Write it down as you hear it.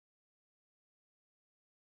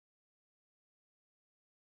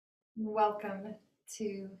Welcome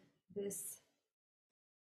to this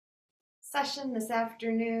session this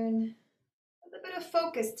afternoon. A little bit of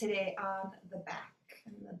focus today on the back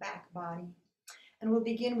and the back body. And we'll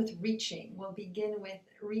begin with reaching. We'll begin with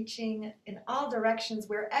reaching in all directions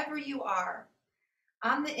wherever you are.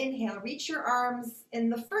 On the inhale, reach your arms in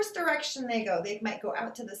the first direction they go. They might go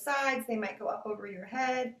out to the sides, they might go up over your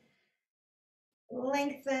head.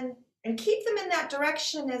 Lengthen and keep them in that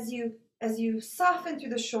direction as you soften through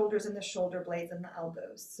the shoulders and the shoulder blades and the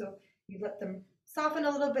elbows. So you let them soften a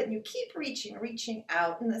little bit and you keep reaching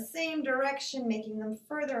out in the same direction, making them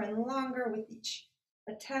further and longer with each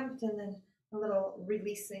attempt, and then a little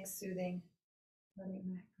releasing, soothing, letting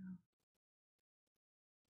that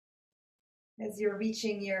go. As you're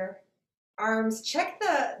reaching your arms, check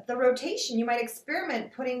the rotation. You might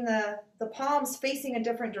experiment putting the palms facing a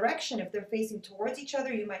different direction. If they're facing towards each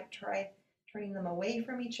other, you might try turning them away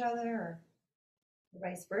from each other, or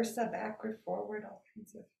vice versa, backward, forward, all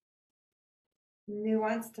kinds of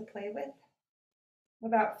nuance to play with.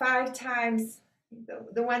 About 5 times,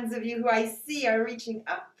 the ones of you who I see are reaching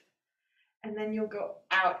up, and then you'll go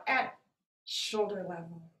out at shoulder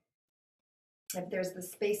level. If there's the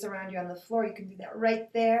space around you on the floor, you can do that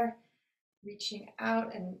right there, reaching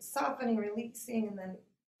out and softening, releasing, and then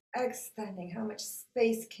extending. How much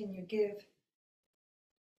space can you give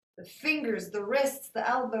the fingers, the wrists, the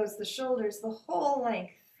elbows, the shoulders, the whole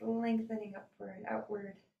length, lengthening upward,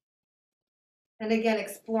 outward. And again,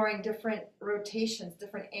 exploring different rotations,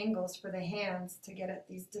 different angles for the hands to get at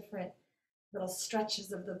these different little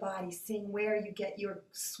stretches of the body, seeing where you get your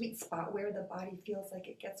sweet spot, where the body feels like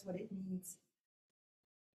it gets what it needs.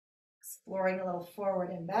 Exploring a little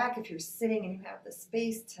forward and back if you're sitting and you have the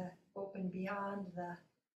space to open beyond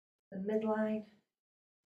the midline.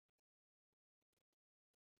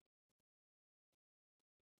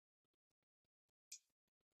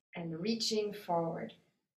 And reaching forward.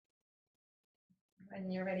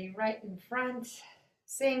 When you're ready, right in front,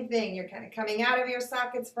 same thing. You're kind of coming out of your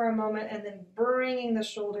sockets for a moment and then bringing the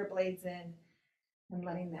shoulder blades in and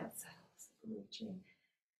letting that settle. So reaching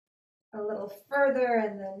a little further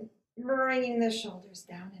and then bringing the shoulders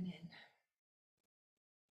down and in.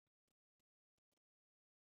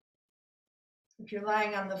 If you're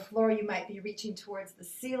lying on the floor, you might be reaching towards the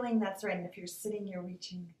ceiling. That's right. And if you're sitting, you're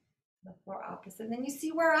reaching the floor opposite. And then you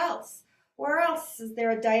see where else. Where else? Is there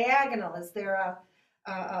a diagonal? Is there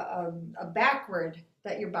a backward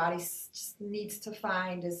that your body just needs to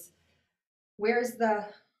find? Where's the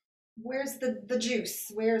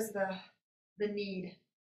juice? Where's the need?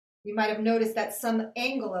 You might have noticed that some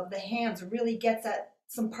angle of the hands really gets at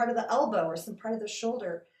some part of the elbow or some part of the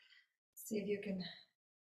shoulder. See if you can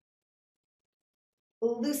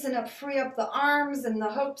loosen up, free up the arms in the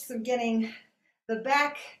hopes of getting the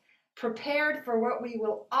back prepared for what we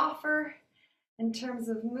will offer in terms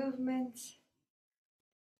of movement.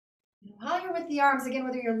 And while you're with the arms, again,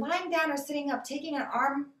 whether you're lying down or sitting up, taking an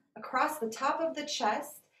arm across the top of the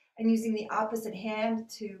chest and using the opposite hand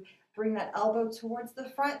to bring that elbow towards the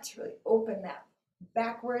front to really open that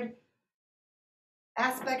backward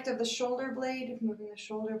aspect of the shoulder blade, moving the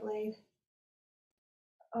shoulder blade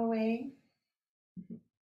away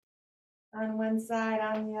on one side,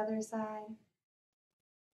 on the other side.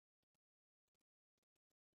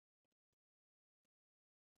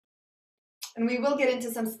 And we will get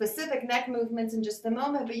into some specific neck movements in just a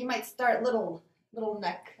moment, but you might start little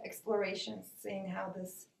neck explorations, seeing how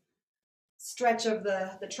this stretch of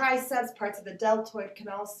the triceps, parts of the deltoid can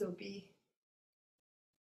also be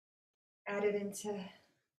added into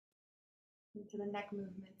the neck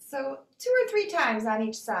movement. So 2 or 3 times on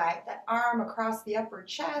each side, that arm across the upper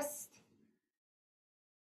chest,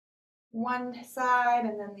 one side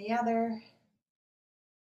and then the other.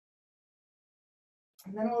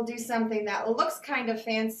 And then we'll do something that looks kind of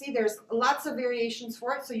fancy. There's lots of variations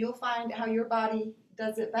for it, so you'll find how your body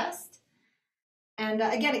does it best. And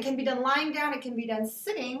again, it can be done lying down, it can be done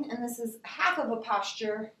sitting, and this is half of a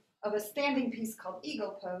posture of a standing piece called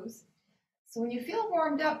eagle pose. So when you feel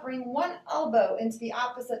warmed up, bring one elbow into the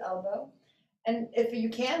opposite elbow. And if you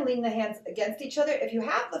can, lean the hands against each other. If you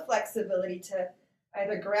have the flexibility to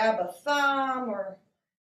either grab a thumb or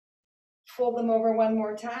fold them over one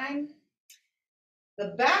more time,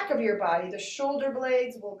 the back of your body, the shoulder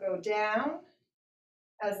blades will go down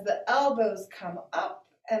as the elbows come up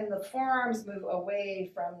and the forearms move away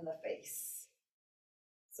from the face.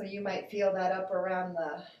 So you might feel that up around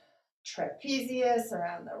the trapezius,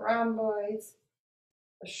 around the rhomboids.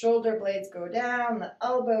 The shoulder blades go down, the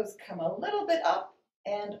elbows come a little bit up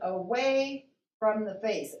and away from the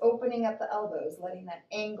face, opening up the elbows, letting that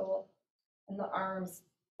angle and the arms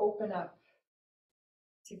open up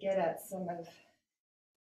to get at some of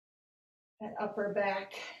that upper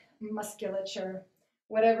back musculature.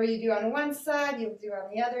 Whatever you do on one side, you'll do on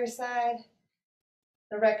the other side.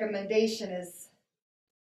 The recommendation is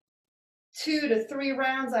 2 to 3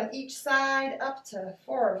 rounds on each side, up to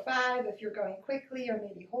 4 or 5 if you're going quickly, or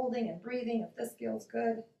maybe holding and breathing if this feels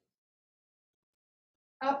good.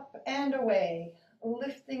 Up and away,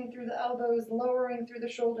 lifting through the elbows, lowering through the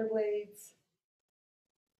shoulder blades,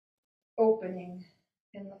 opening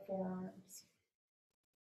in the forearms.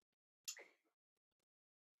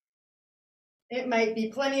 It might be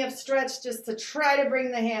plenty of stretch just to try to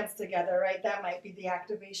bring the hands together, right? That might be the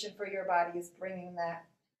activation for your body, is bringing that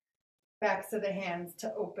backs of the hands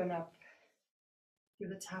to open up through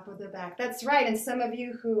the top of the back. That's right. And some of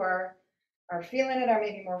you who are feeling it, are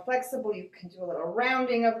maybe more flexible, you can do a little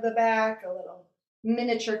rounding of the back, a little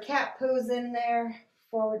miniature cat pose in there,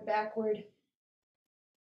 forward, backward,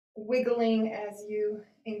 wiggling as you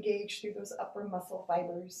engage through those upper muscle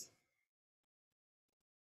fibers.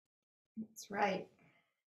 That's right.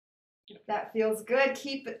 If that feels good,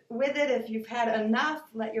 keep with it. If you've had enough,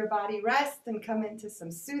 let your body rest and come into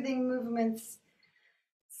some soothing movements,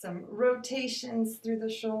 some rotations through the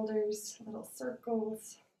shoulders, little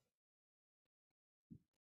circles.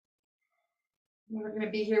 We're going to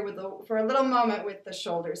be here for a little moment with the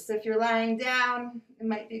shoulders. So if you're lying down, it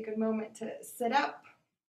might be a good moment to sit up.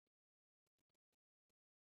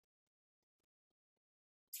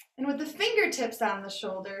 And with the fingertips on the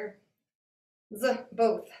shoulder,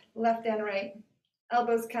 both left and right,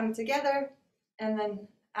 elbows come together and then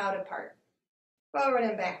out apart, forward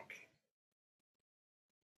and back.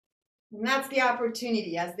 And that's the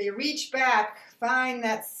opportunity. As they reach back, find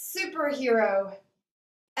that superhero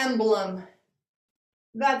emblem.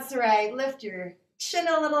 That's right. Lift your chin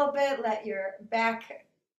a little bit. Let your back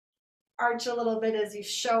arch a little bit as you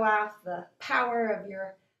show off the power of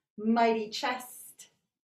your mighty chest.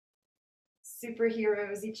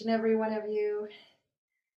 Superheroes, each and every one of you.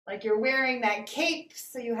 Like you're wearing that cape,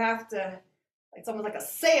 so you have to, it's almost like a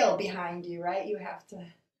sail behind you, right? You have to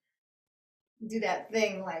do that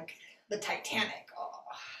thing like the Titanic. Oh.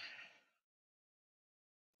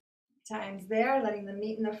 Times there, letting them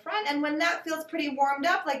meet in the front. And when that feels pretty warmed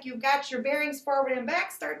up, like you've got your bearings forward and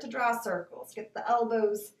back, start to draw circles. Get the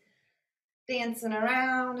elbows dancing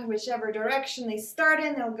around, whichever direction they start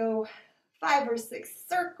in. They'll go 5 or 6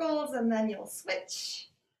 circles, and then you'll switch.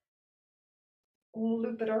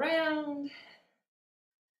 Loop it around.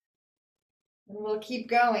 And we'll keep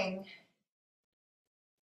going.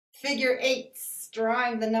 Figure 8s,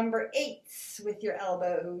 drawing the number 8s with your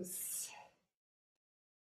elbows.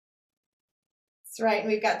 That's right,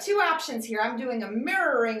 and we've got 2 options here. I'm doing a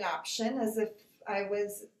mirroring option, as if I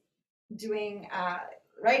was doing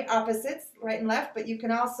right opposites, right and left, but you can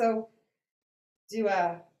also do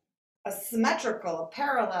a symmetrical, a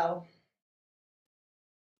parallel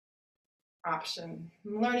option.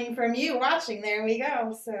 I'm learning from you, watching. There we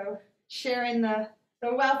go. So sharing the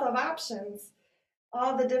wealth of options,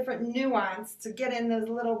 all the different nuance to get in those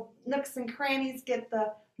little nooks and crannies, get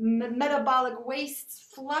the metabolic wastes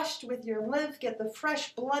flushed with your lymph, get the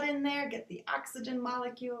fresh blood in there, get the oxygen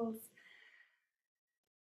molecules.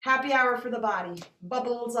 Happy hour for the body,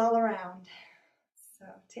 bubbles all around. So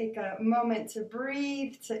take a moment to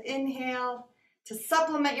breathe, to inhale, to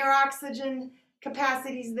supplement your oxygen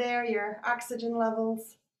capacities there, your oxygen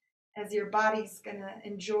levels, as your body's gonna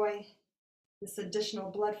enjoy this additional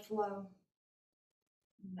blood flow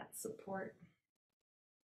and that support.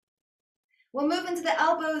 We'll move into the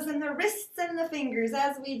elbows and the wrists and the fingers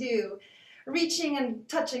as we do, reaching and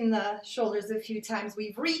touching the shoulders a few times.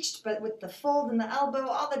 We've reached, but with the fold in the elbow,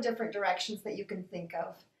 all the different directions that you can think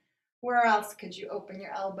of. Where else could you open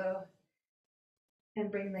your elbow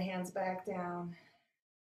and bring the hands back down?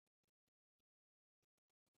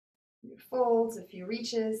 A few folds, a few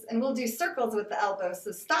reaches, and we'll do circles with the elbow.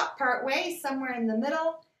 So stop part way, somewhere in the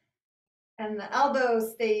middle, and the elbow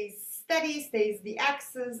stays steady, stays the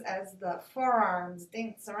axis as the forearms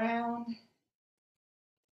dance around.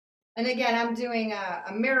 And again, I'm doing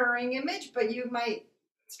a mirroring image, but you might,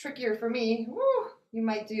 it's trickier for me, you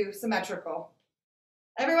might do symmetrical.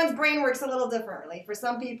 Everyone's brain works a little differently. For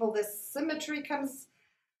some people, this symmetry comes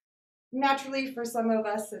naturally. For some of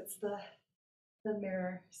us, it's the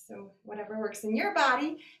mirror. So whatever works in your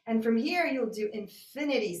body. And from here, you'll do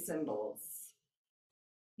infinity symbols.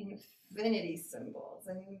 Infinity symbols.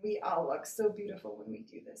 And we all look so beautiful when we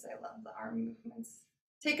do this. I love the arm movements.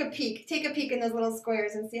 Take a peek in those little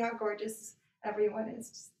squares and see how gorgeous everyone is.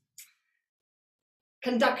 Just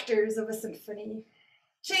conductors of a symphony.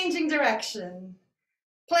 Changing direction.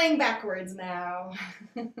 Playing backwards now.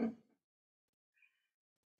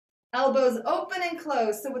 Elbows open and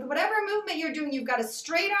close. So with whatever movement you're doing, you've got a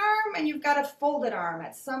straight arm and you've got a folded arm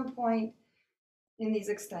at some point in these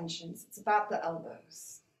extensions. It's about the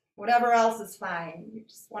elbows. Whatever else is fine. You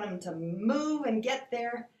just want them to move and get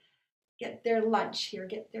their lunch here,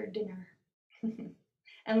 get their dinner.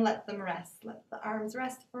 And let them rest. Let the arms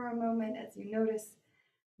rest for a moment as you notice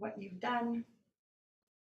what you've done.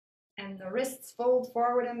 And the wrists fold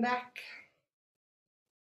forward and back.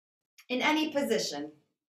 In any position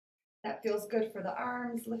that feels good for the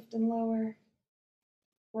arms, lift and lower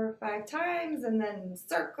 4 or 5 times, and then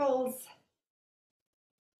circles.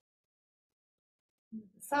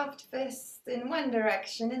 Soft fist in one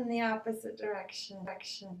direction, in the opposite direction.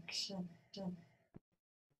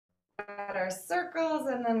 Got our circles,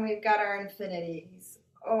 and then we've got our infinities.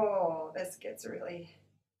 Oh, this gets really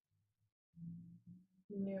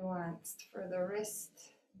nuanced for the wrist.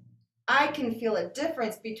 I can feel a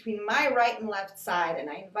difference between my right and left side, and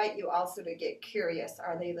I invite you also to get curious.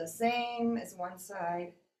 Are they the same? Is one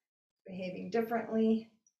side behaving differently?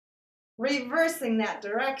 Reversing that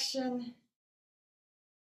direction.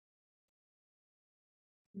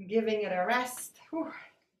 Giving it a rest. Whew.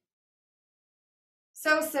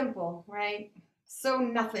 So simple, right? So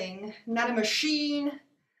nothing. Not a machine,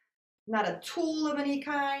 not a tool of any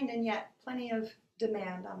kind, and yet plenty of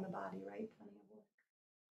demand on the body, right? Plenty of work.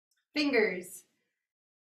 Fingers.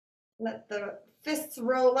 Let the fists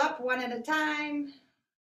roll up one at a time,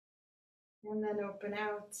 and then open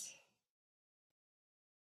out.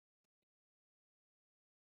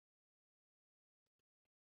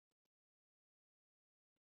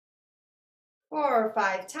 Four or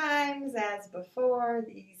 5 times as before.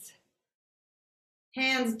 These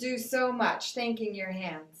hands do so much. Thanking your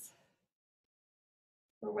hands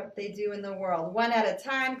for what they do in the world. One at a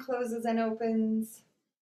time, closes and opens.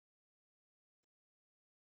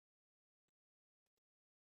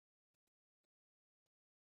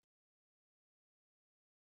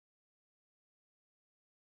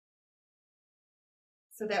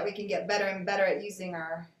 So that we can get better and better at using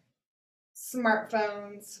our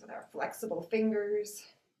smartphones with our flexible fingers.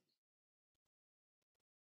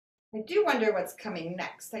 I do wonder what's coming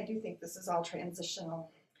next. I do think this is all transitional.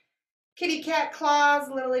 Kitty cat claws,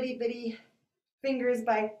 little itty bitty fingers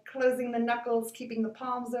by closing the knuckles, keeping the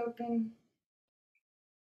palms open.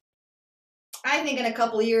 I think in a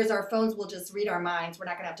couple of years, our phones will just read our minds. We're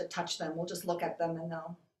not going to have to touch them. We'll just look at them and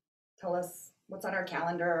they'll tell us what's on our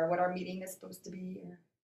calendar or what our meeting is supposed to be, or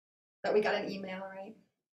that we got an email, right?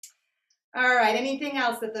 All right, anything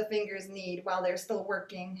else that the fingers need while they're still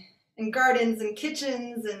working? In gardens and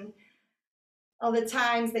kitchens and all the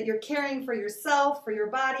times that you're caring for yourself, for your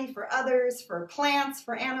body, for others, for plants,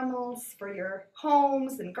 for animals, for your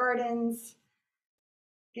homes and gardens.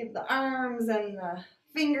 Give the arms and the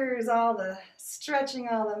fingers all the stretching,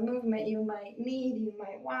 all the movement you might need, you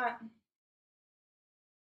might want.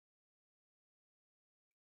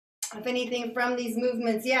 If anything from these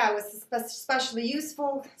movements, was especially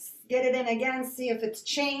useful, get it in again, see if it's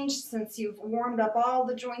changed since you've warmed up all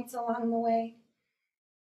the joints along the way.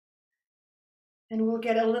 And we'll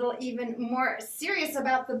get a little even more serious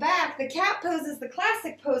about the back. The cat pose is the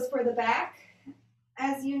classic pose for the back.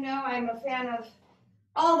 As you know, I'm a fan of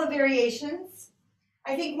all the variations.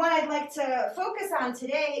 I think one I'd like to focus on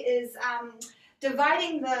today is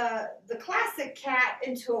dividing the classic cat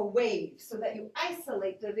into a wave so that you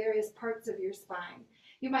isolate the various parts of your spine.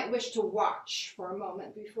 You might wish to watch for a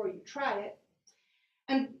moment before you try it.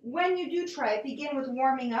 And when you do try it, begin with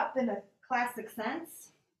warming up in a classic sense.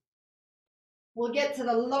 We'll get to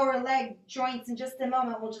the lower leg joints in just a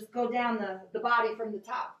moment. We'll just go down the body from the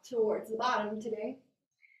top towards the bottom today.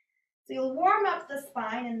 So you'll warm up the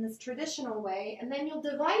spine in this traditional way, and then you'll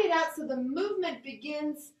divide it out so the movement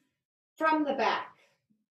begins from the back.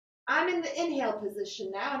 I'm in the inhale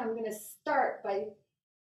position now, and I'm going to start by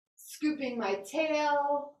scooping my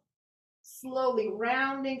tail, slowly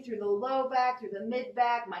rounding through the low back, through the mid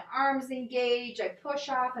back. My arms engage, I push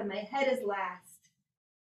off, and my head is last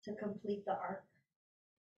to complete the arc.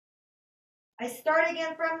 I start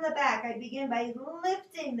again from the back. I begin by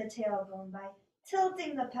lifting the tailbone, by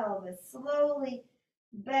tilting the pelvis, slowly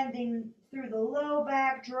bending through the low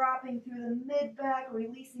back, dropping through the mid back,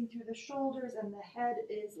 releasing through the shoulders, and the head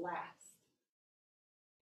is last.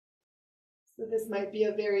 So this might be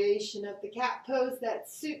a variation of the cat pose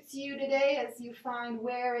that suits you today as you find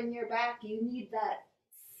where in your back you need that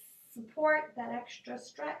support, that extra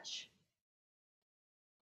stretch.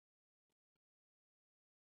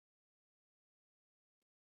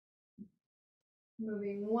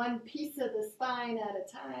 Moving one piece of the spine at a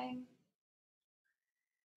time.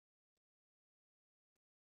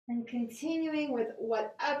 And continuing with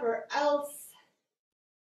what other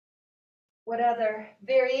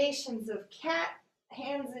variations of cat,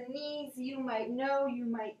 hands and knees you might know, you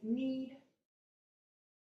might need.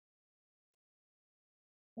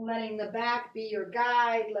 Letting the back be your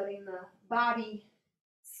guide, letting the body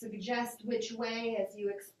suggest which way as you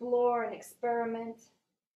explore and experiment.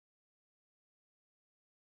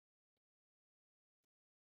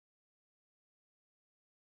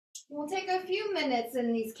 We'll take a few minutes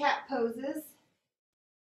in these cat poses.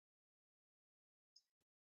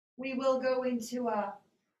 We will go into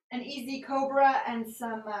an easy cobra and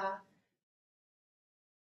some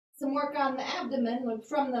work on the abdomen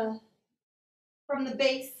from the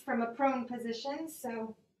base, from a prone position.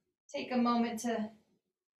 So take a moment to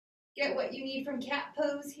get what you need from cat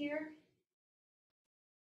pose here.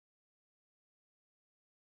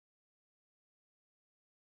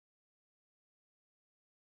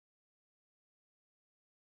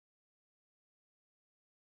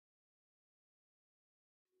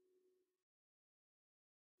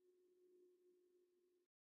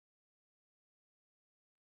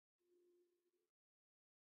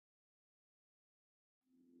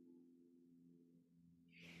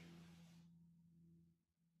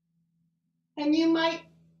 And you might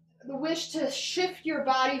wish to shift your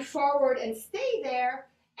body forward and stay there,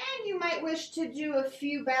 and you might wish to do a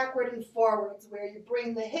few backward and forwards where you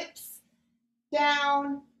bring the hips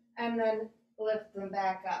down and then lift them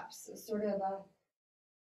back up. So sort of a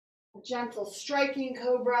gentle striking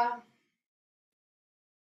cobra.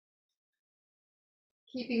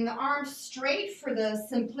 Keeping the arms straight for the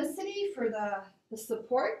simplicity, for the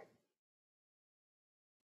support.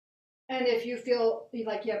 And if you feel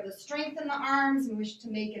like you have the strength in the arms and wish to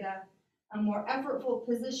make it a more effortful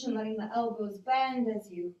position, letting the elbows bend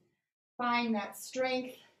as you find that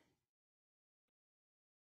strength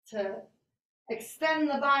to extend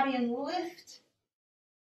the body and lift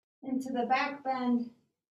into the back bend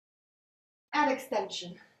at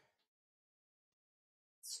extension.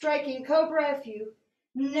 Striking cobra, if you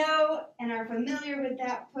know and are familiar with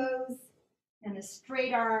that pose, and a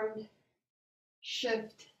straight armed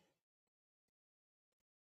shift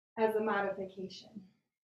as a modification.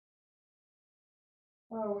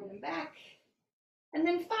 Forward and back. And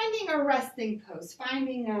then finding a resting pose,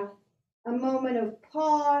 finding a moment of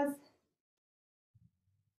pause,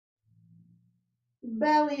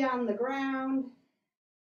 belly on the ground.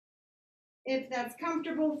 If that's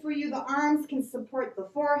comfortable for you, the arms can support the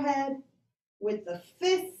forehead with the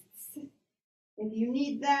fists. If you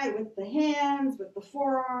need that, with the hands, with the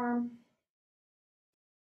forearm.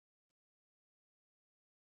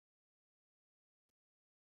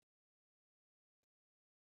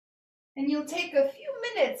 And you'll take a few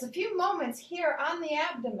minutes, a few moments here on the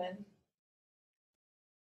abdomen,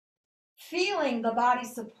 feeling the body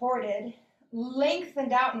supported,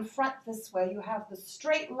 lengthened out in front this way. You have the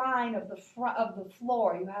straight line of the front of the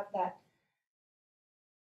floor. You have that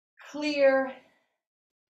clear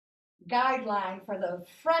guideline for the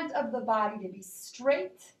front of the body to be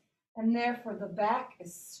straight, and therefore the back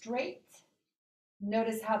is straight.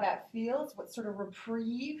 Notice how that feels, what sort of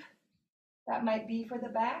reprieve that might be for the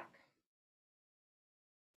back.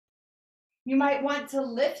 You might want to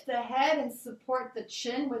lift the head and support the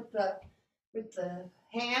chin with the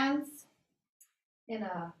hands in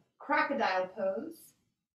a crocodile pose.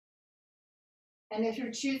 And if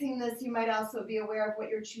you're choosing this, you might also be aware of what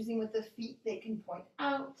you're choosing with the feet. They can point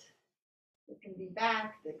out, they can be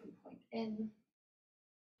back, they can point in.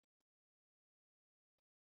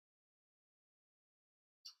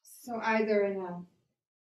 So either in a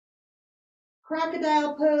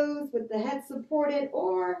crocodile pose with the head supported,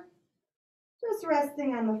 or just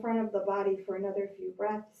resting on the front of the body for another few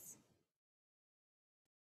breaths.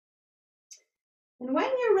 And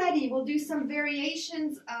when you're ready, we'll do some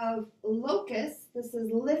variations of locust. This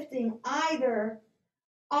is lifting either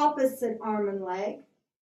opposite arm and leg.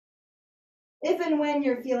 If and when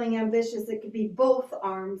you're feeling ambitious, it could be both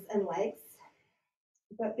arms and legs.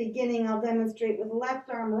 But beginning, I'll demonstrate with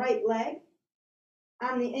left arm, right leg.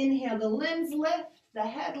 On the inhale, the limbs lift, the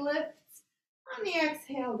head lifts. On the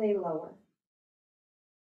exhale, they lower.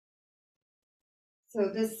 So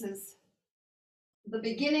this is the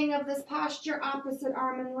beginning of this posture, opposite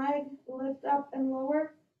arm and leg, lift up and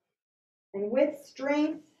lower. And with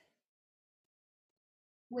strength,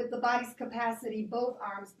 with the body's capacity, both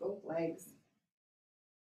arms, both legs.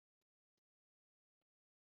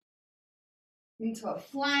 Into a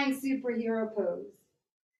flying superhero pose.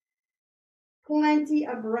 Plenty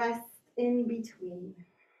of rest in between.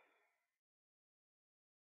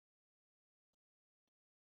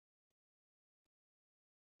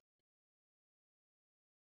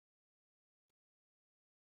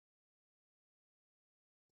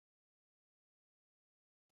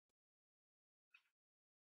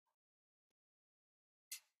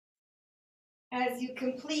 As you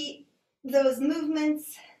complete those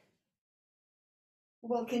movements,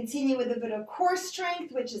 we'll continue with a bit of core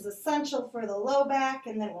strength, which is essential for the low back,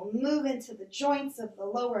 and then we'll move into the joints of the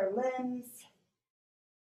lower limbs.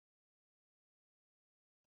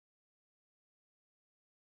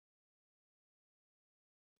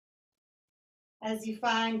 As you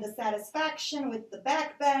find the satisfaction with the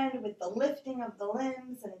back bend, with the lifting of the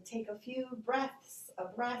limbs, and take a few breaths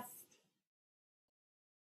of rest.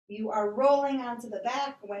 You are rolling onto the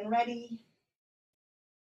back when ready.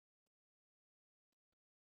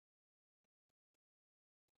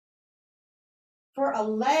 For a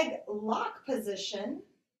leg lock position,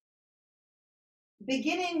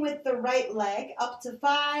 beginning with the right leg up to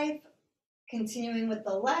 5, continuing with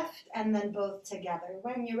the left, and then both together.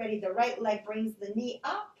 When you're ready, the right leg brings the knee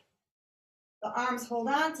up, the arms hold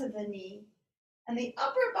on to the knee, and the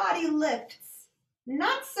upper body lifts,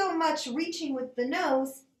 not so much reaching with the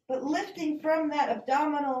nose, but lifting from that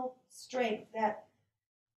abdominal strength, that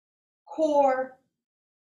core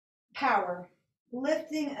power,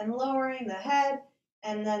 lifting and lowering the head,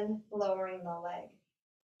 and then lowering the leg.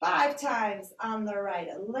 5 times on the right,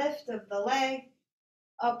 a lift of the leg,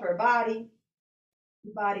 upper body,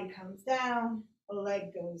 body comes down, the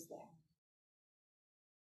leg goes down.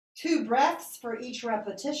 2 breaths for each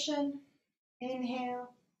repetition. Inhale,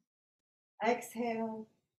 exhale,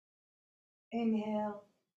 inhale,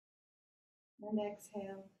 and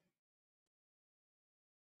exhale.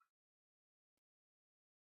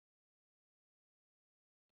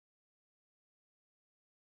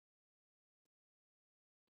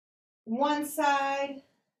 One side,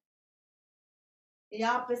 the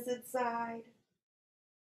opposite side.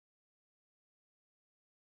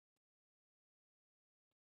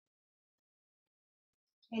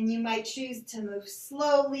 And you might choose to move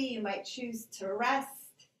slowly, you might choose to rest.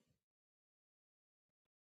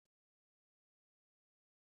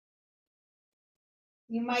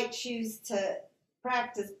 You might choose to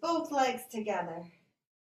practice both legs together.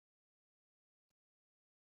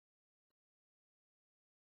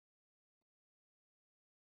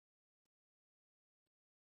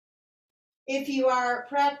 If you are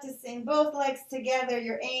practicing both legs together,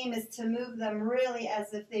 your aim is to move them really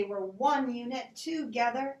as if they were one unit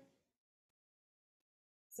together,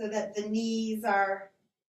 so that the knees are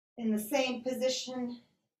in the same position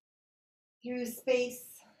through space.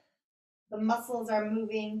 The muscles are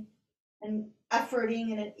moving and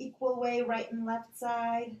efforting in an equal way, right and left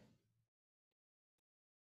side.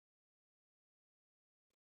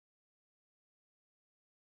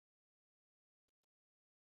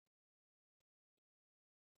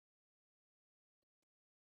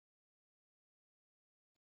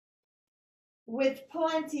 With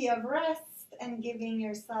plenty of rest and giving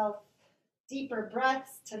yourself deeper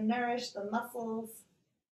breaths to nourish the muscles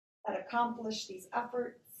that accomplish these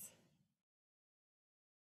efforts.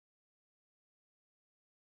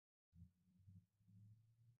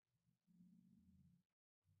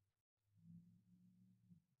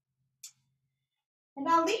 And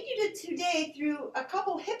I'll lead you to today through a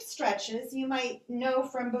couple hip stretches you might know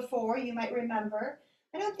from before, you might remember.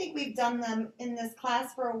 I don't think we've done them in this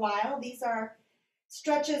class for a while. These are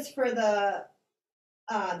stretches for the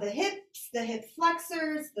hips, the hip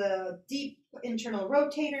flexors, the deep internal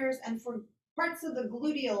rotators, and for parts of the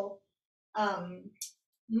gluteal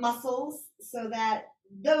muscles, so that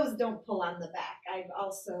those don't pull on the back. I've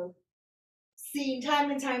also seen time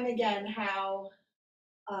and time again how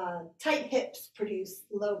tight hips produce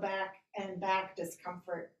low back and back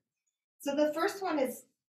discomfort. So the first one is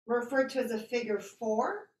referred to as a figure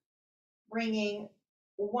 4, bringing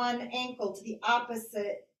one ankle to the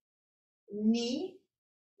opposite knee,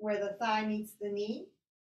 where the thigh meets the knee.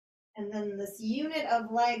 And then this unit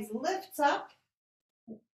of legs lifts up.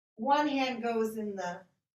 One hand goes in the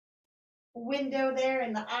window there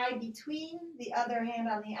in the eye between, the other hand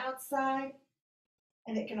on the outside,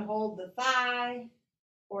 and it can hold the thigh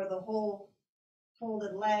or the whole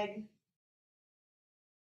folded leg.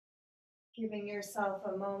 Giving yourself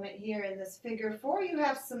a moment here in this figure 4. You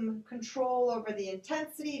have some control over the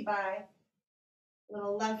intensity by a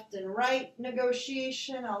little left and right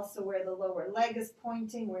negotiation, also where the lower leg is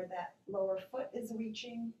pointing, where that lower foot is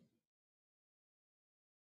reaching.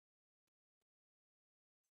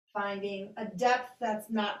 Finding a depth that's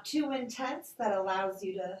not too intense, that allows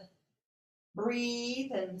you to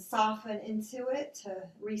breathe and soften into it, to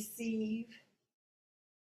receive.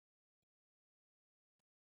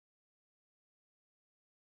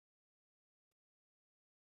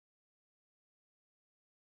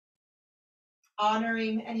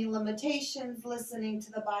 Honoring any limitations, listening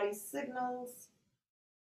to the body's signals.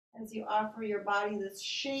 as you offer your body this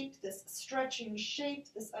shape, this stretching shape,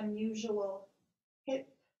 this unusual hip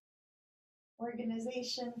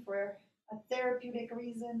organization for a therapeutic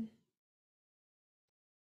reason.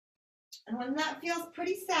 And when that feels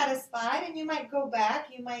pretty satisfied, and you might go back,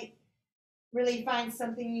 you might really find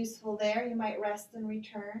something useful there, you might rest and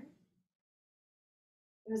return.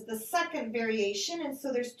 There's the second variation, and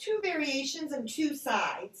so there's two variations and two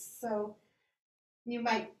sides. So you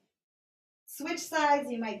might switch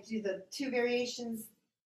sides, you might do the two variations.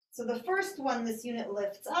 So the first one, this unit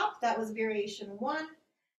lifts up, that was variation 1.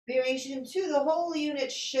 Variation 2, the whole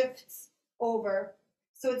unit shifts over,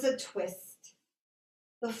 so it's a twist.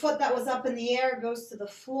 The foot that was up in the air goes to the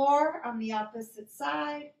floor on the opposite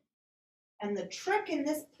side, and the trick in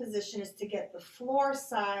this position is to get the floor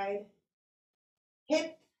side,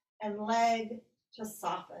 hip and leg to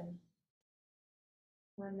soften.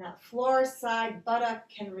 When that floor side buttock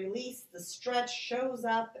can release, the stretch shows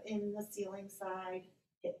up in the ceiling side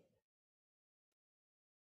hip.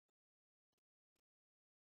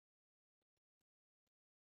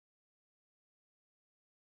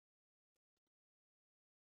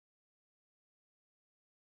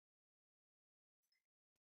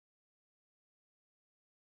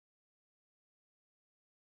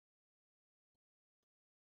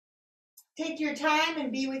 Take your time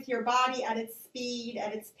and be with your body at its speed,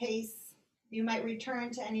 at its pace. You might return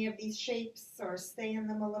to any of these shapes or stay in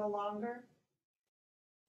them a little longer.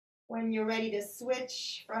 When you're ready to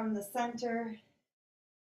switch from the center,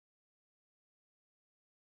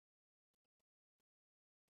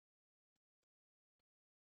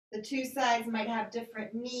 the two sides might have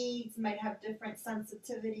different needs, might have different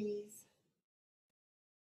sensitivities.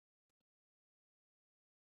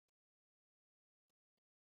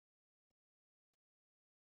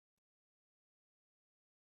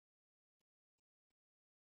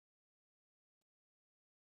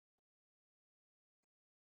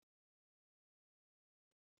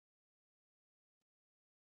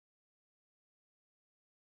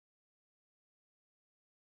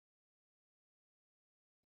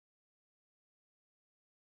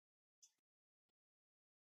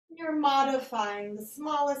 You're modifying the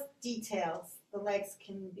smallest details. The legs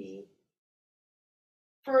can be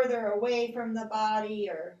further away from the body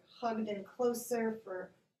or hugged in closer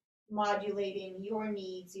for modulating your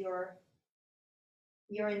needs, your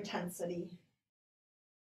intensity.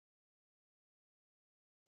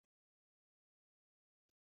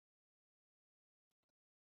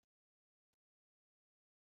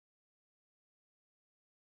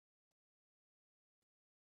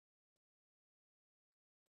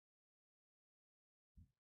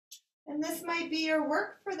 And this might be your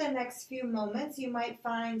work for the next few moments. You might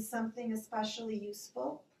find something especially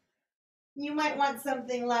useful. You might want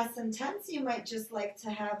something less intense. You might just like to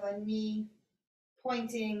have a knee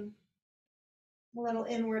pointing a little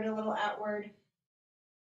inward, a little outward.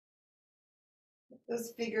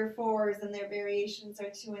 Those figure fours and their variations are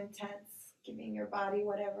too intense, giving your body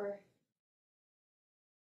whatever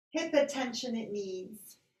hip attention it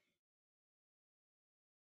needs.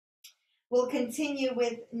 We'll continue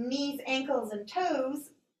with knees, ankles, and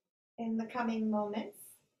toes in the coming moments.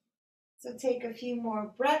 So take a few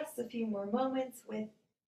more breaths, a few more moments with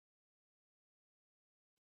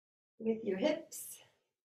your hips.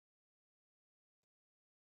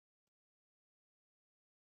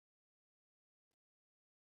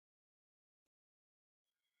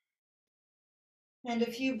 And a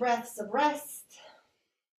few breaths of rest.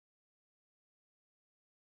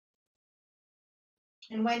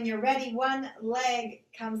 And when you're ready, one leg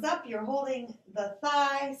comes up, you're holding the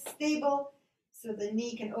thigh stable so the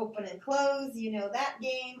knee can open and close. You know that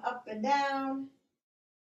game, up and down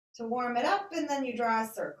to warm it up, and then you draw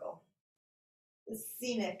a circle. The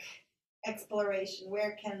scenic exploration.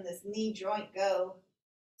 Where can this knee joint go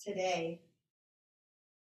today?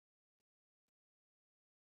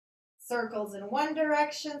 Circles in one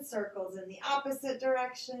direction, circles in the opposite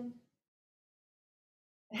direction.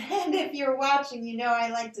 And if you're watching, you know I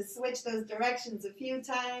like to switch those directions a few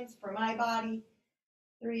times for my body,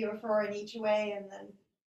 3 or 4 in each way, and then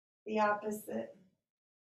the opposite.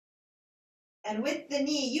 And with the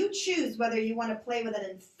knee, you choose whether you want to play with an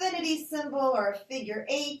infinity symbol or a figure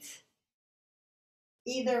 8.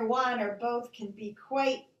 Either one or both can be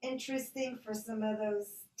quite interesting for some of those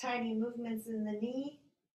tiny movements in the knee.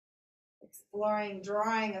 Exploring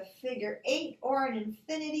drawing a figure 8 or an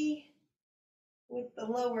infinity with the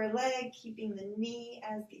lower leg, keeping the knee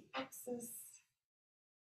as the axis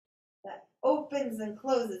that opens and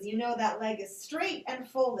closes. You know that leg is straight and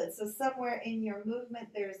folded, so somewhere in your movement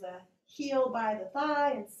there's a heel by the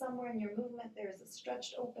thigh, and somewhere in your movement there's a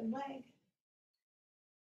stretched open leg.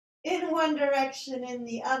 in one direction, in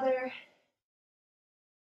the other.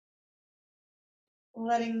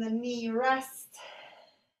 Letting the knee rest.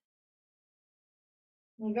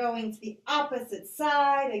 And going to the opposite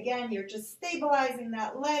side. Again, you're just stabilizing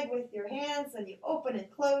that leg with your hands, and you open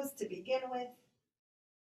and close to begin with.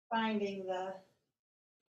 Finding the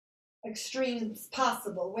extremes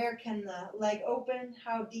possible. Where can the leg open?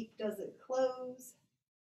 How deep does it close?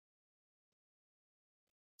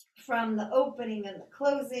 From the opening and the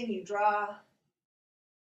closing, you draw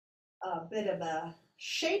a bit of a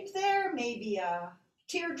shape there, maybe a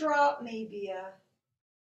teardrop, maybe a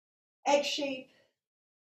egg shape,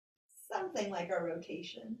 something like a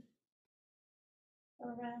rotation.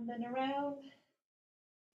 Around and around.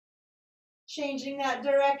 Changing that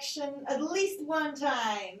direction at least one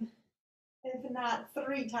time, if not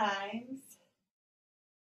 3 times.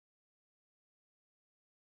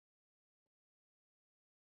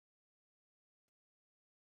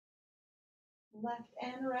 Left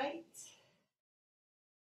and right.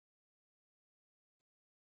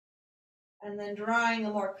 And then drawing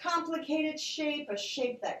a more complicated shape, a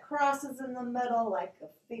shape that crosses in the middle like a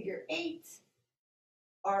figure 8,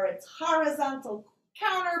 or its horizontal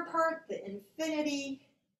counterpart, the infinity.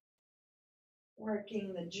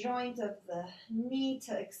 Working the joint of the knee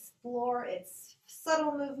to explore its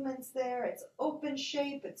subtle movements there, its open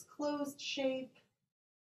shape, its closed shape,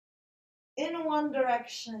 in one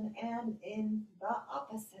direction and in the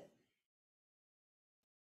opposite.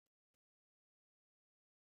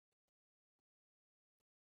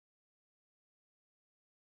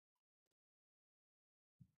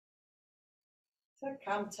 To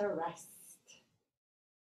come to rest.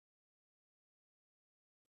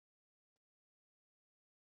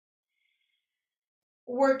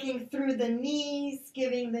 Working through the knees,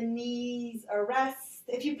 giving the knees a rest.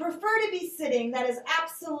 If you prefer to be sitting, that is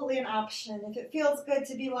absolutely an option. If it feels good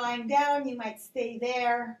to be lying down, you might stay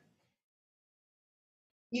there.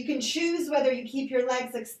 You can choose whether you keep your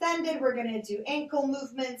legs extended. We're going to do ankle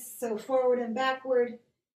movements, so forward and backward,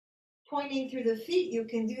 pointing through the feet. You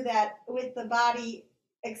can do that with the body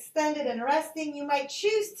extended and resting. You might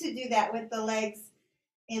choose to do that with the legs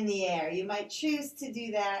in the air. You might choose to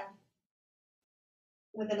do that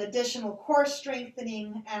with an additional core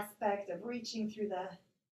strengthening aspect of reaching through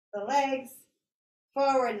the legs,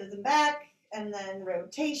 forward and back, and then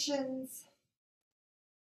rotations.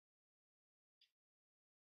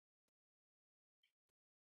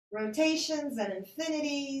 Rotations and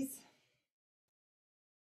infinities.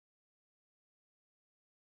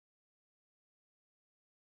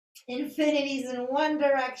 Infinities in one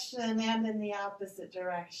direction and in the opposite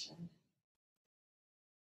direction.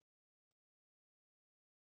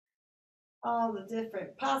 All the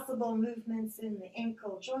different possible movements in the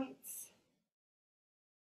ankle joints.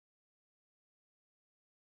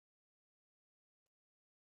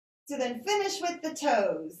 To then finish with the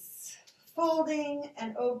toes, folding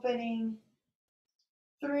and opening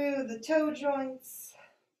through the toe joints.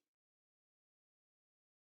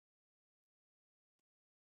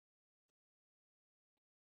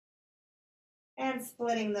 And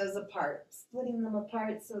splitting those apart, splitting them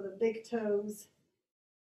apart so the big toes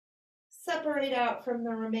separate out from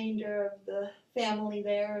the remainder of the family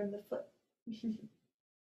there and the foot.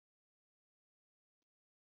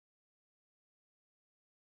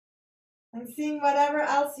 And seeing whatever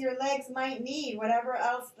else your legs might need, whatever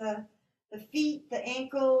else the feet, the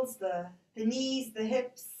ankles, the knees, the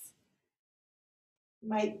hips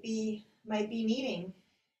might be needing.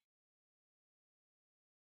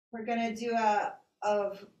 We're going to do a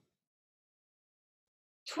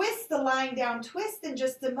twist, the lying down twist in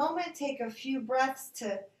just a moment. Take a few breaths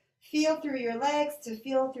to feel through your legs, to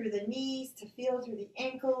feel through the knees, to feel through the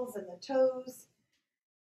ankles and the toes,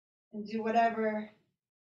 and do whatever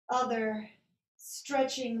other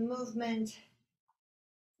stretching movement,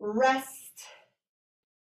 rest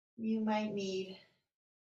you might need.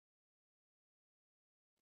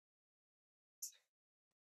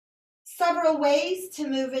 Several ways to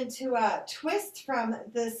move into a twist from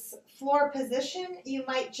this floor position. You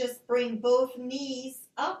might just bring both knees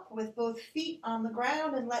up with both feet on the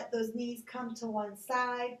ground and let those knees come to one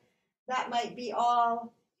side. That might be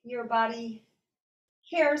all your body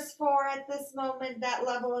cares for at this moment, that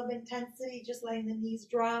level of intensity, just letting the knees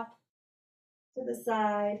drop to the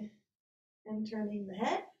side and turning the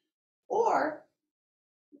head. Or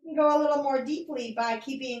you can go a little more deeply by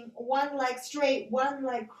keeping one leg straight, one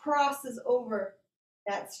leg crosses over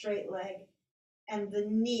that straight leg, and the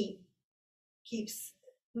knee keeps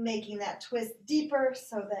making that twist deeper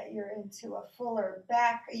so that you're into a fuller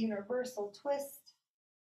back, a universal twist.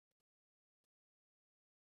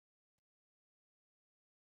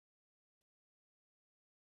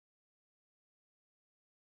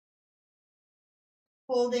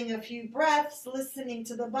 Holding a few breaths, listening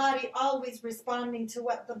to the body, always responding to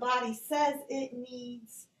what the body says it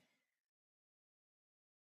needs.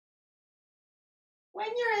 When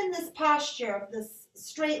you're in this posture of this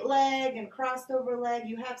straight leg and crossed over leg,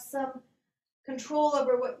 you have some control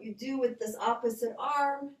over what you do with this opposite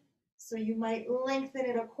arm. So you might lengthen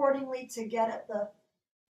it accordingly to get at the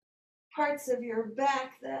parts of your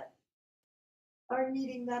back that are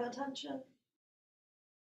needing that attention.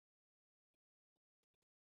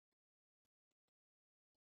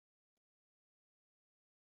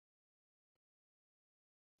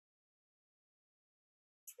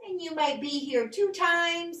 And you might be here 2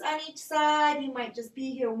 times on each side. You might just be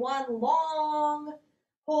here 1 long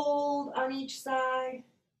hold on each side.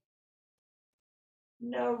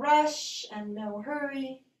 No rush and no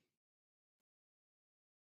hurry.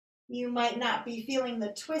 You might not be feeling the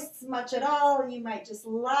twists much at all. You might just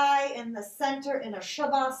lie in the center in a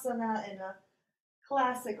shavasana, in a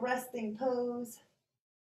classic resting pose.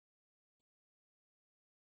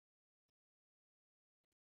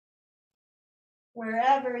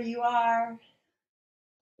 Wherever you are,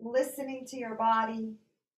 listening to your body,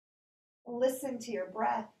 listen to your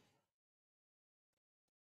breath,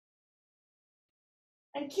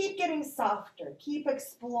 and keep getting softer. Keep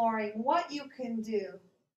exploring what you can do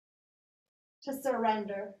to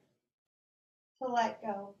surrender, to let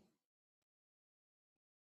go.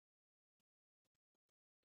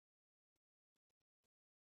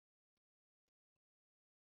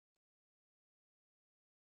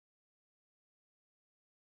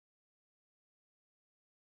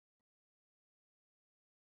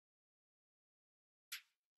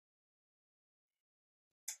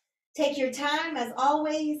 Take your time, as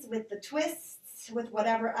always, with the twists, with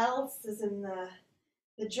whatever else is in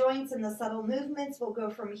the joints and the subtle movements. We'll go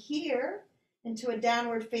from here into a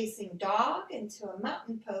downward facing dog, into a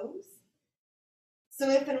mountain pose. So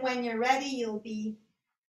if and when you're ready, you'll be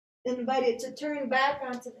invited to turn back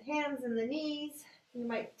onto the hands and the knees. You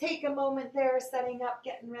might take a moment there, setting up,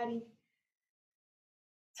 getting ready,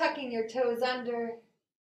 tucking your toes under,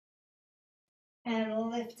 and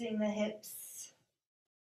lifting the hips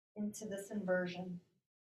into this inversion.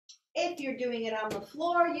 If you're doing it on the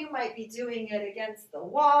floor, you might be doing it against the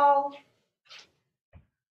wall.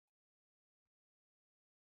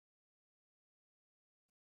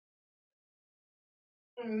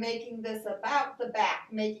 Making this about the back,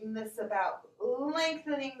 making this about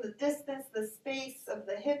lengthening the distance, the space of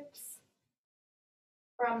the hips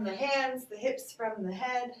from the hands, the hips from the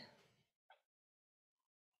head.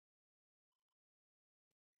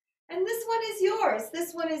 And this one is yours.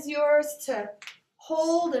 This one is yours to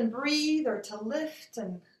hold and breathe, or to lift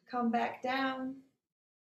and come back down.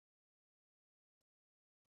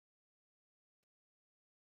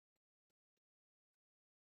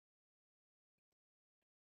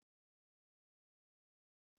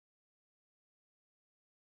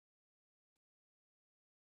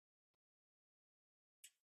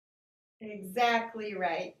 Exactly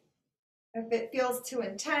right. If it feels too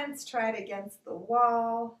intense, try it against the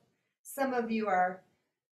wall. Some of you are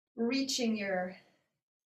reaching your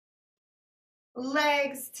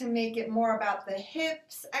legs to make it more about the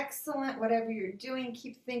hips. Excellent. Whatever you're doing,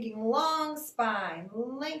 keep thinking long spine.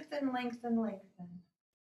 Lengthen, lengthen, lengthen.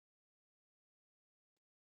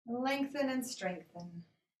 Lengthen and strengthen.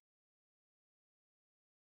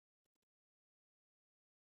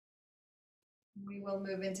 We will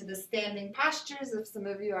move into the standing postures if some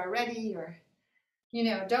of you are ready, or,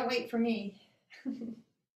 don't wait for me.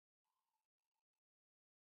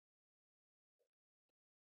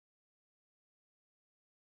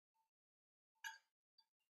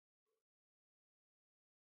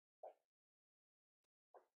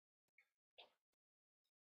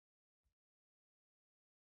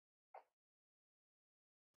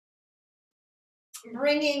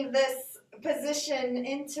 Bringing this position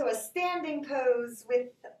into a standing pose with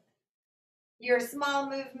your small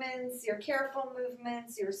movements, your careful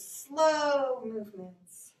movements, your slow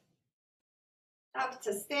movements. Up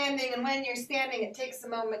to standing, and when you're standing, it takes a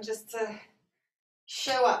moment just to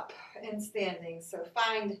show up in standing. So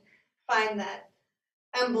find that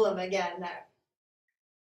emblem again, that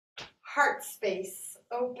heart space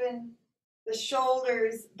open, the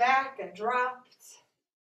shoulders back and dropped.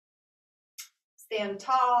 Stand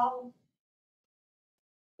tall,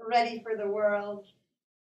 ready for the world.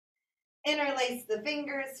 Interlace the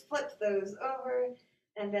fingers, flip those over,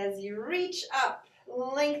 and as you reach up,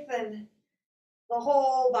 lengthen the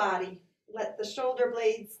whole body. Let the shoulder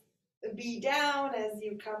blades be down as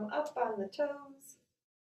you come up on the toes.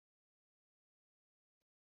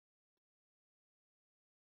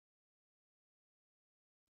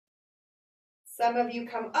 Some of you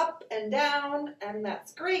come up and down, and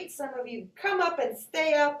that's great. Some of you come up and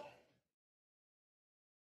stay up,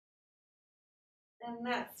 and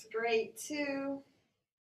that's great too.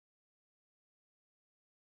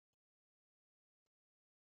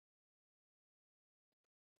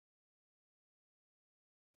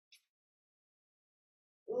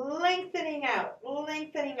 Lengthening out,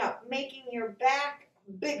 lengthening up, making your back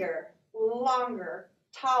bigger, longer,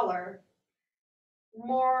 taller,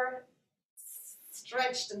 more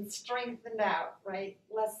stretched and strengthened out, right?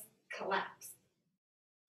 Less collapsed,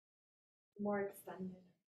 more extended.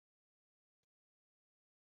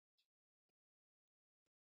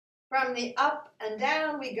 From the up and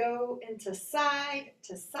down, we go into side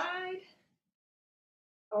to side.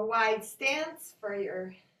 A wide stance for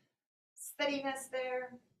your steadiness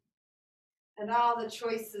there. And all the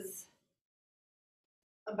choices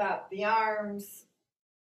about the arms,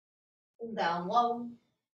 down low,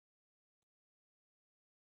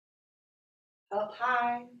 up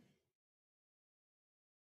high,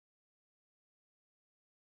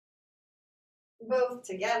 both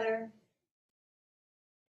together.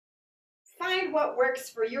 Find what works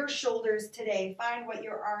for your shoulders today. Find what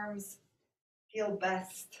your arms feel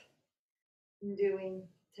best doing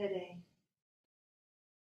today.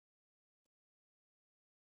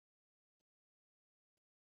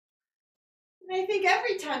 And I think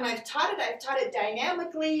every time I've taught it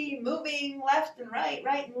dynamically, moving left and right,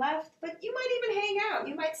 right and left. But you might even hang out.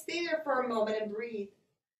 You might stay there for a moment and breathe.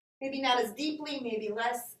 Maybe not as deeply, maybe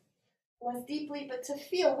less deeply, but to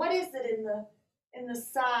feel what is it in the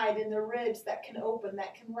side, in the ribs that can open,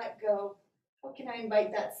 that can let go. How can I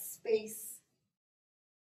invite that space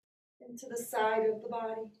into the side of the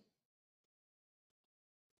body?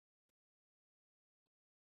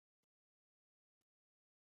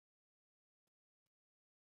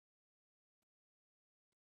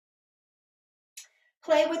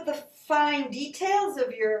 Play with the fine details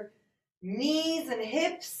of your knees and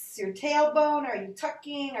hips, your tailbone. Are you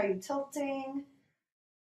tucking? Are you tilting?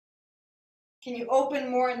 Can you open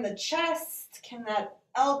more in the chest? Can that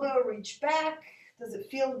elbow reach back? Does it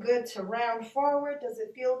feel good to round forward? Does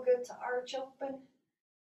it feel good to arch open?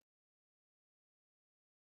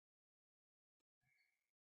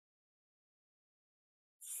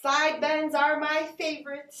 Side bends are my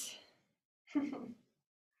favorite.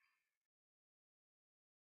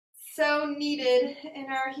 So needed in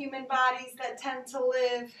our human bodies that tend to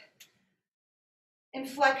live in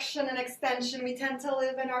flexion and extension. We tend to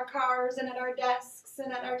live in our cars and at our desks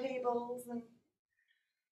and at our tables. And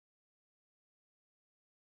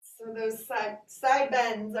so those side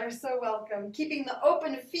bends are so welcome. Keeping the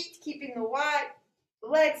open feet, keeping the wide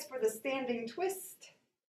legs for the standing twist.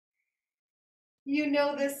 You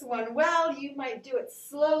know this one well. You might do it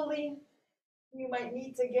slowly. You might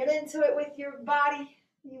need to get into it with your body.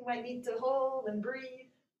 You might need to hold and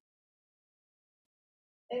breathe.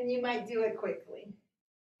 And you might do it quickly.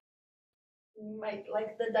 You might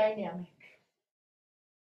like the dynamic.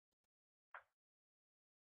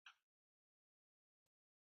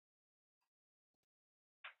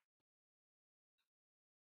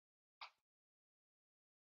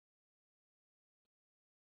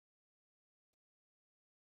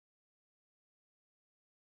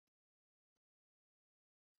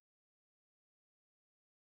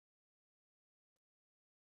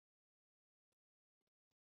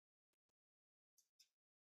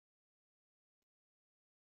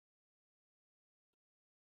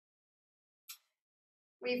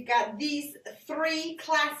 We've got these three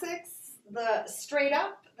classics, the straight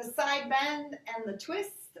up, the side bend, and the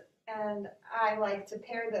twist. And I like to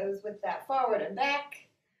pair those with that forward and back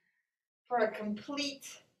for a complete,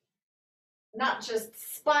 not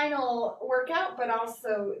just spinal workout, but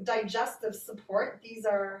also digestive support. These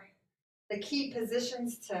are the key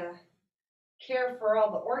positions to care for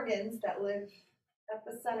all the organs that live at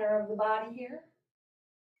the center of the body here.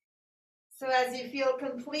 So as you feel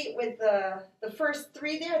complete with the first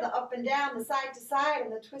three there, the up and down, the side to side,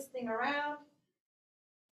 and the twisting around,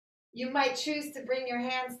 you might choose to bring your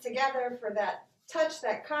hands together for that touch,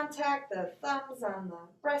 that contact, the thumbs on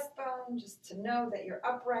the breastbone, just to know that you're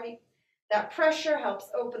upright. That pressure helps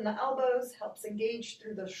open the elbows, helps engage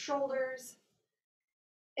through the shoulders.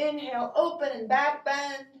 Inhale, open and back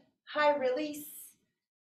bend, high release.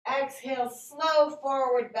 Exhale, slow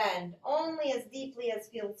forward bend, only as deeply as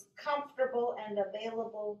feels comfortable and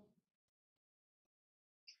available.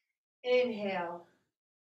 Inhale,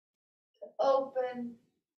 open.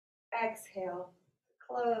 Exhale,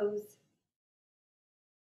 close.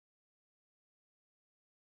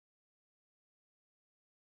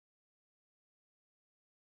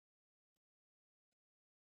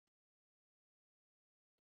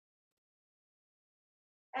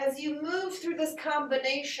 As you move through this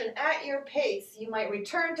combination at your pace, you might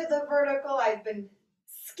return to the vertical. I've been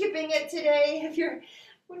skipping it today. If you're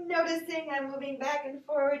noticing, I'm moving back and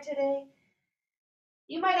forward today.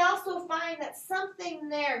 You might also find that something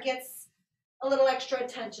there gets a little extra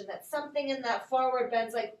attention, that something in that forward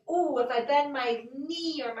bend's like, ooh, if I bend my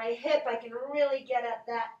knee or my hip, I can really get at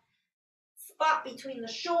that spot between the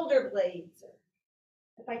shoulder blades.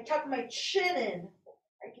 If I tuck my chin in,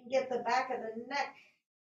 I can get the back of the neck.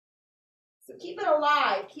 So keep it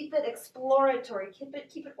alive, keep it exploratory, keep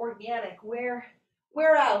it organic. Where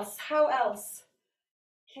else? How else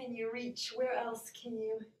can you reach? Where else can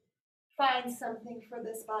you find something for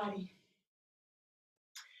this body?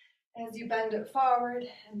 As you bend it forward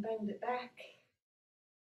and bend it back.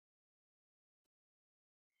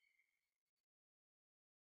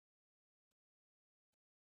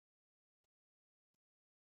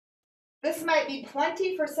 This might be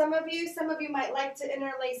plenty for some of you. Some of you might like to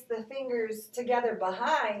interlace the fingers together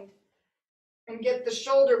behind and get the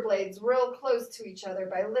shoulder blades real close to each other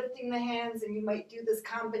by lifting the hands, and you might do this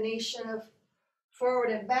combination of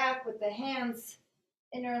forward and back with the hands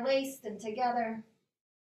interlaced and together.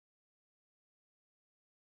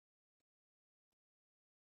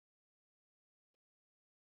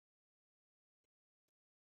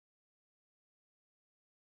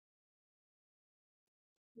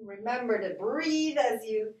 Remember to breathe as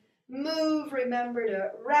you move. Remember to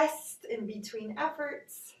rest in between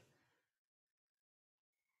efforts.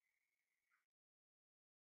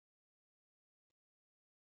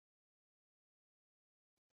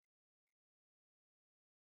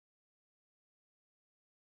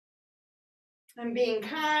 And being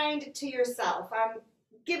kind to yourself. I'm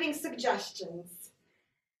giving suggestions.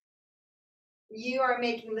 You are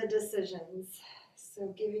making the decisions.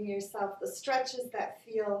 So giving yourself the stretches that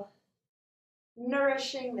feel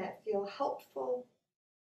nourishing, that feel helpful.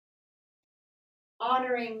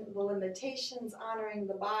 Honoring the limitations, honoring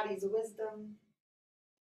the body's wisdom.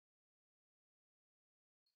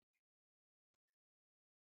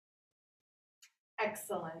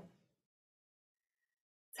 Excellent.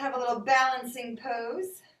 Let's have a little balancing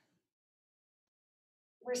pose.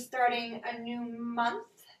 We're starting a new month.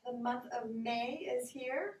 The month of May is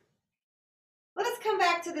here. Let us come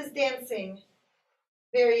back to this dancing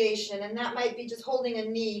variation, and that might be just holding a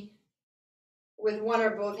knee with one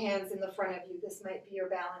or both hands in the front of you. This might be your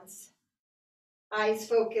balance. Eyes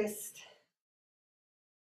focused,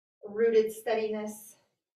 rooted steadiness.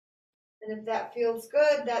 And if that feels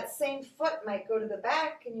good, that same foot might go to the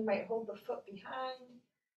back, and you might hold the foot behind.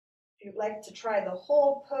 If you'd like to try the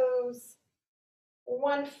whole pose,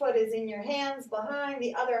 one foot is in your hands behind,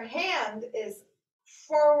 the other hand is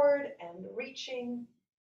forward and reaching,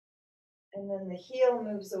 and then the heel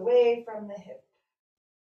moves away from the hip.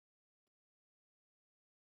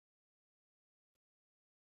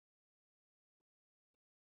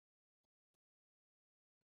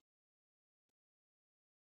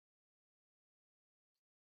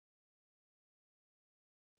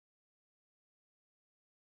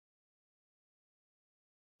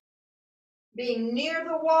 Being near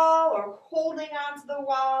the wall or holding onto the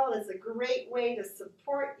wall is a great way to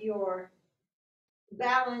support your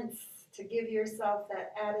balance, to give yourself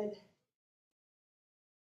that added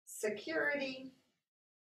security.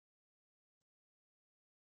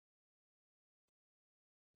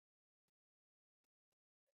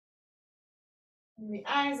 And the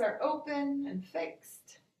eyes are open and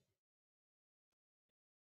fixed.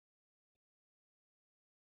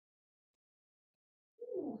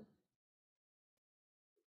 Ooh.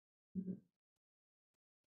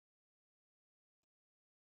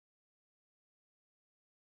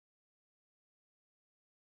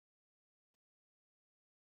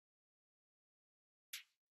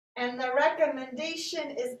 And the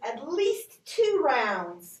recommendation is at least 2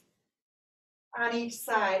 rounds on each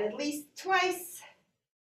side, at least twice,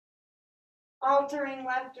 altering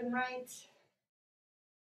left and right.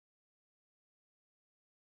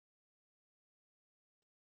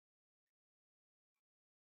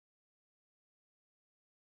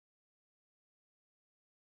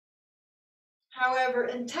 However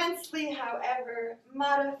intensely, however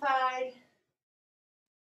modified,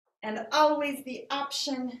 and always the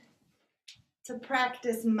option to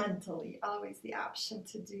practice mentally, always the option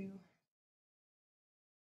to do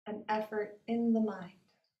an effort in the mind.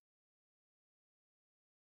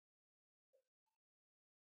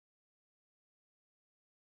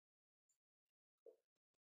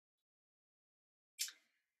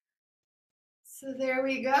 So there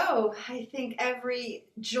we go. I think every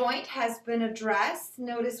joint has been addressed.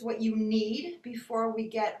 Notice what you need before we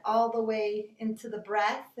get all the way into the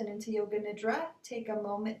breath and into Yoga Nidra. Take a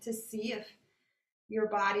moment to see if your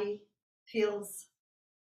body feels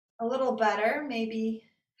a little better, maybe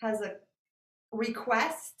has a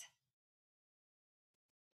request.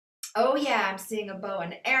 Oh yeah, I'm seeing a bow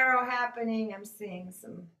and arrow happening. I'm seeing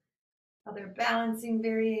some other balancing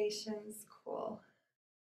variations. Cool.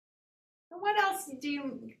 And what else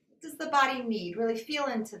does the body need? Really feel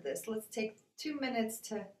into this. Let's take 2 minutes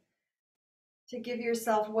to give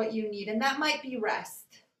yourself what you need. And that might be rest.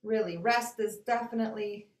 Really, rest is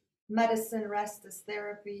definitely medicine, rest is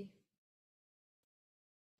therapy.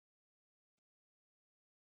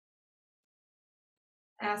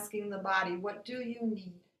 Asking the body, what do you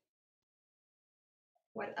need?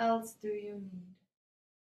 What else do you need?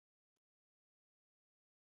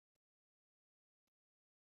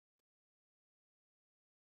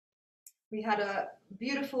 We had a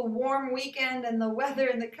beautiful warm weekend, and the weather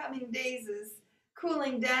in the coming days is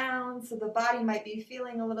cooling down, so the body might be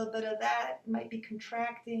feeling a little bit of that, might be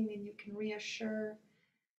contracting, and you can reassure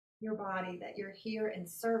your body that you're here in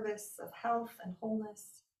service of health and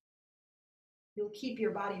wholeness. You'll keep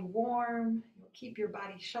your body warm, you'll keep your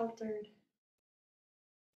body sheltered,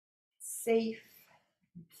 safe,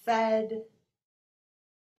 fed,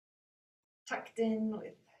 tucked in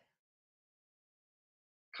with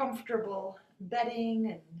comfortable bedding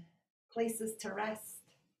and places to rest.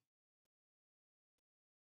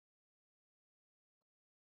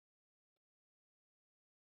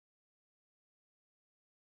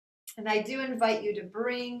 And I do invite you to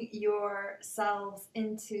bring yourselves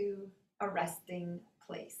into a resting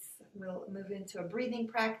place. We'll move into a breathing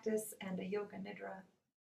practice and a yoga nidra.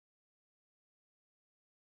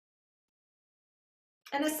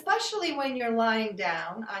 And especially when you're lying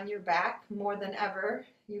down on your back, more than ever,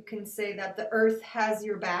 you can say that the earth has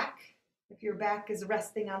your back, if your back is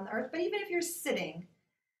resting on the earth. But even if you're sitting,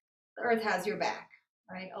 the earth has your back,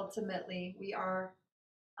 right? Ultimately, we are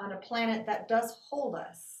on a planet that does hold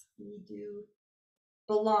us. We do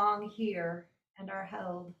belong here and are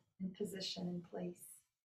held in position and place.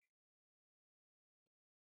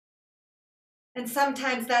 And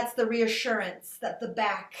sometimes that's the reassurance that the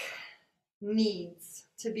back needs,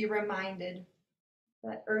 to be reminded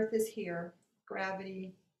that earth is here,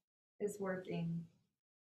 gravity is working.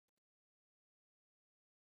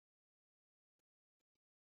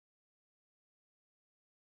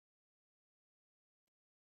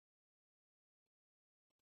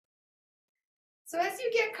 So as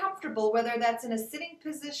you get comfortable, whether that's in a sitting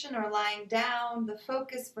position or lying down, the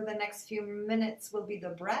focus for the next few minutes will be the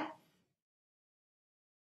breath.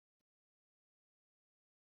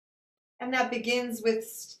 And that begins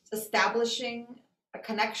with establishing a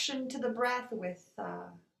connection to the breath, with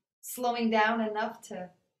slowing down enough to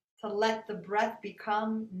let the breath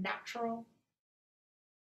become natural,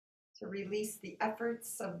 to release the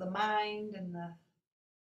efforts of the mind and the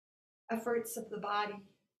efforts of the body.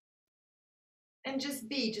 And just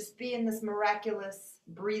be in this miraculous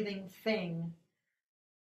breathing thing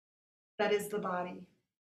that is the body.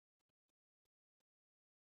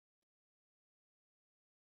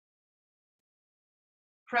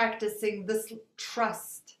 Practicing this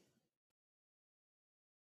trust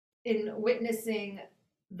in witnessing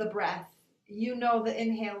the breath. You know the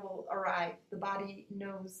inhale will arrive. The body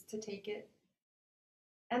knows to take it.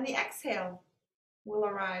 And the exhale will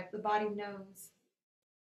arrive. The body knows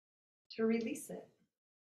to release it.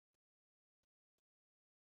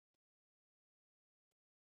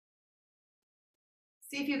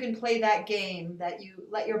 See if you can play that game, that you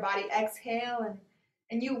let your body exhale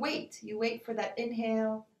and you wait for that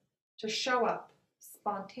inhale to show up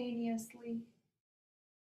spontaneously.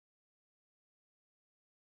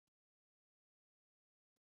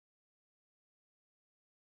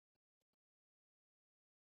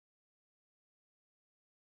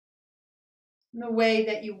 In the way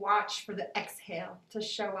that you watch for the exhale to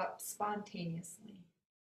show up spontaneously.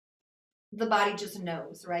 The body just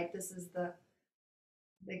knows, right? This is the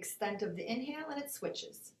extent of the inhale, and it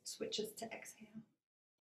switches to exhale.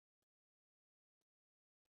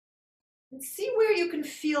 And see where you can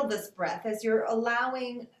feel this breath as you're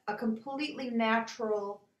allowing a completely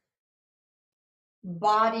natural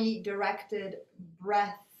body directed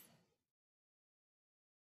breath.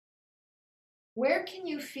 Where can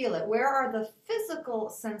you feel it? Where are the physical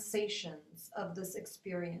sensations of this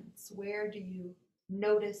experience? Where do you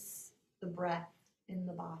notice the breath in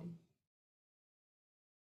the body?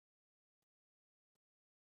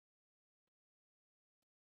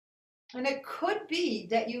 And it could be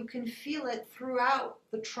that you can feel it throughout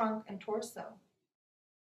the trunk and torso.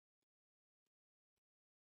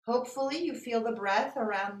 Hopefully you feel the breath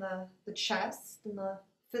around the chest and the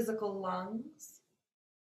physical lungs.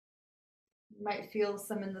 You might feel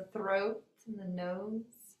some in the throat and the nose.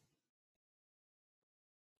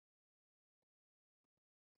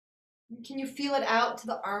 Can you feel it out to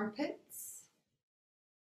the armpits?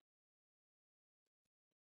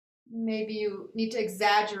 Maybe you need to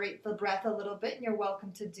exaggerate the breath a little bit, and you're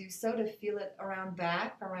welcome to do so, to feel it around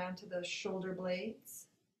back, around to the shoulder blades.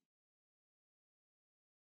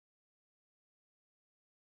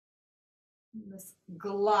 And this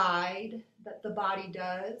glide that the body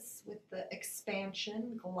does with the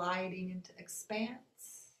expansion, gliding into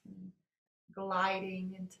expanse, and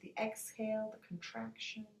gliding into the exhale, the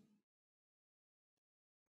contraction.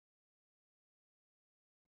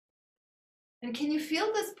 And can you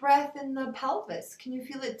feel this breath in the pelvis? Can you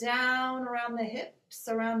feel it down around the hips,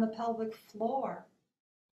 around the pelvic floor?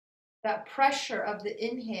 That pressure of the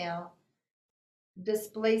inhale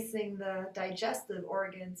displacing the digestive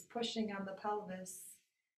organs, pushing on the pelvis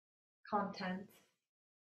content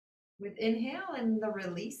with inhale, and the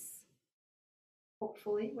release,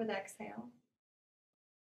 hopefully, with exhale.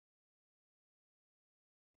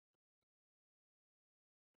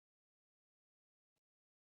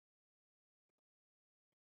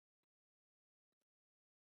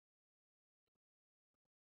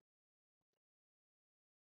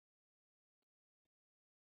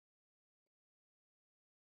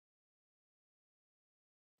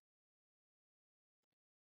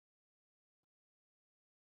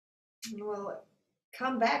 We'll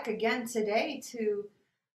come back again today to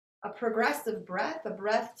a progressive breath, a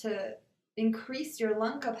breath to increase your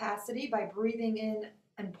lung capacity by breathing in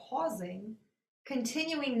and pausing,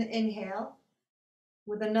 continuing the inhale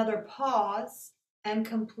with another pause, and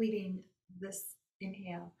completing this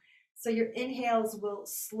inhale. So your inhales will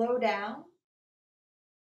slow down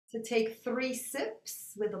to take 3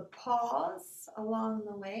 sips with a pause along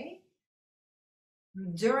the way.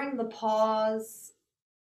 During the pause,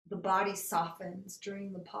 the body softens.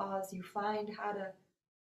 During the pause, you find how to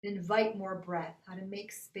invite more breath, how to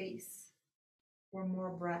make space for more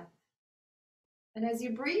breath. And as you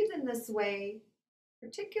breathe in this way,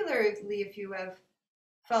 particularly if you have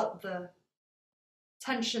felt the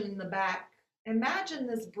tension in the back, imagine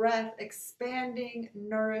this breath expanding,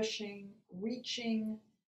 nourishing, reaching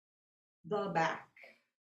the back,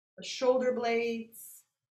 the shoulder blades,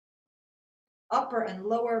 upper and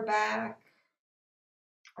lower back,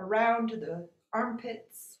 around the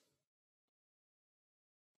armpits.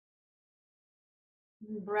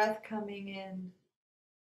 Breath coming in,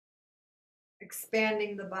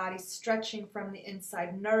 expanding the body, stretching from the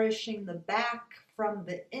inside, nourishing the back from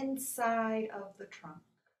the inside of the trunk.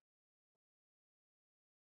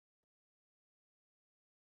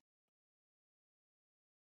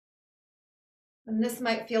 And this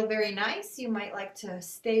might feel very nice. You might like to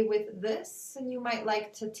stay with this, and you might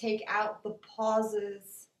like to take out the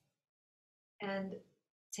pauses and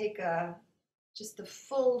take just a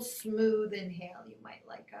full smooth inhale. You might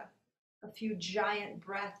like a few giant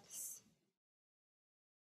breaths.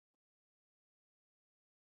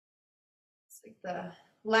 It's like the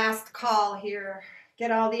last call here.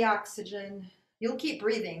 Get all the oxygen. You'll keep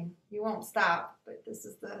breathing. You won't stop, but this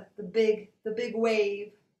is the big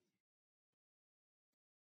wave.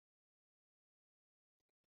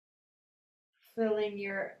 Filling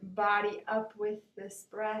your body up with this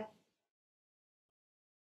breath.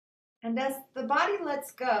 And as the body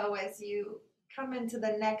lets go, as you come into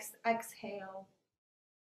the next exhale,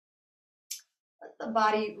 let the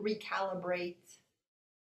body recalibrate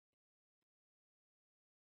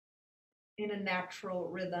in a natural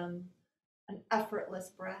rhythm, an effortless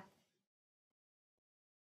breath.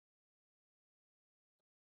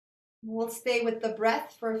 We'll stay with the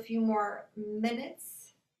breath for a few more minutes.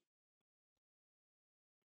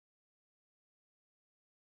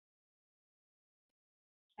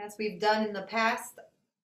 As we've done in the past,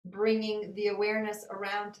 bringing the awareness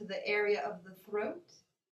around to the area of the throat,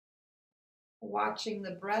 watching the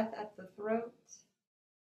breath at the throat.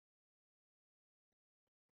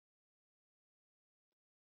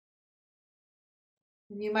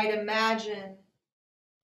 And you might imagine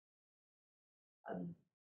a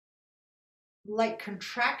light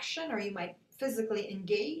contraction, or you might physically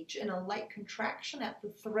engage in a light contraction at the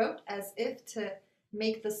throat, as if to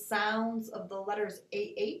make the sounds of the letters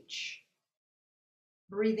AH,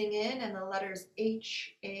 breathing in, and the letters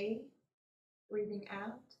HA, breathing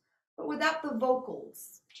out, but without the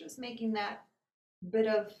vocals, just making that bit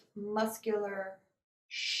of muscular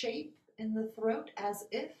shape in the throat as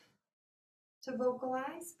if to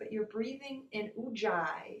vocalize, but you're breathing in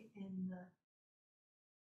ujjayi, in the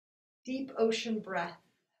deep ocean breath,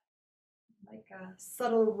 like a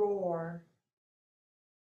subtle roar.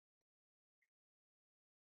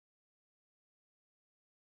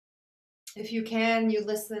 If you can, you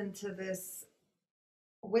listen to this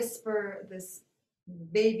whisper, this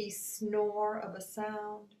baby snore of a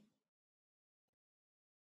sound.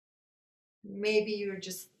 Maybe you're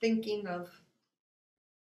just thinking of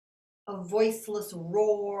a voiceless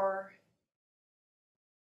roar.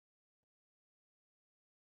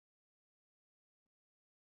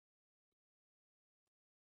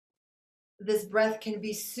 This breath can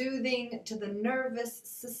be soothing to the nervous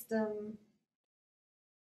system.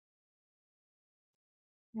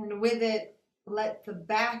 And with it, let the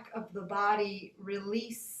back of the body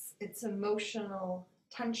release its emotional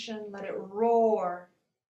tension. Let it roar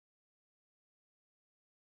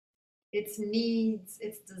its needs,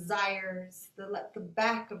 its desires. Let the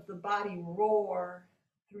back of the body roar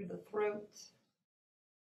through the throat.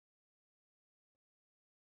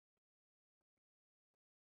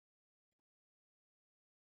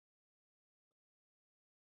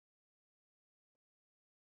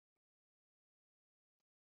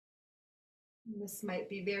 This might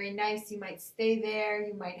be very nice. You might stay there.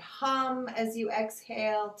 You might hum as you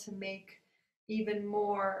exhale to make even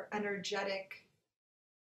more energetic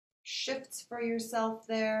shifts for yourself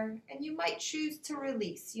there. And you might choose to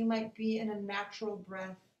release. You might be in a natural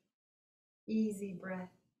breath, easy breath.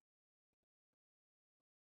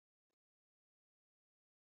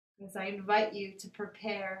 As I invite you to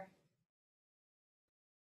prepare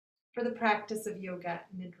for the practice of yoga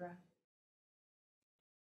nidra.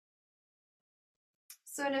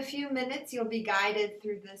 So in a few minutes, you'll be guided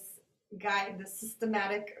through this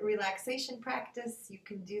systematic relaxation practice. You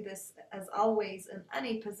can do this, as always, in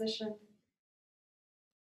any position.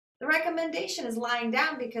 The recommendation is lying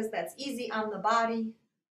down because that's easy on the body,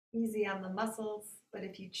 easy on the muscles. But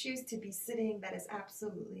if you choose to be sitting, that is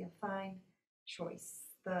absolutely a fine choice.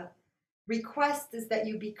 The request is that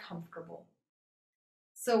you be comfortable.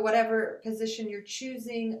 So whatever position you're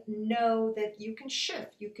choosing, know that you can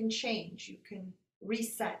shift, you can change, you can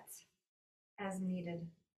reset as needed.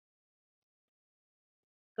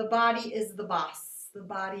 The body is the boss. The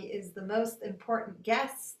body is the most important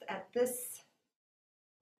guest at this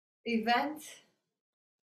event.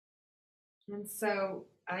 And so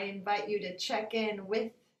I invite you to check in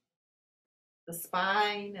with the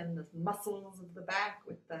spine and the muscles of the back,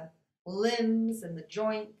 with the limbs and the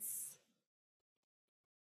joints.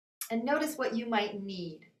 And notice what you might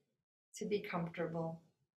need to be comfortable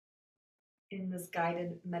in this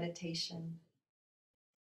guided meditation.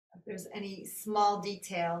 If there's any small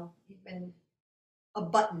detail, even a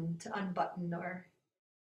button to unbutton, or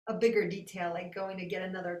a bigger detail like going to get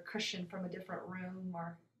another cushion from a different room,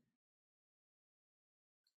 or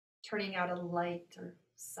turning out a light or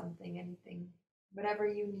something, anything, whatever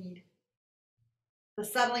you need. The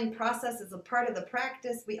settling process is a part of the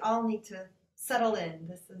practice. We all need to settle in.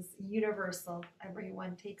 This is universal.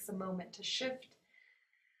 Everyone takes a moment to shift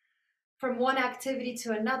from one activity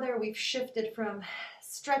to another. We've shifted from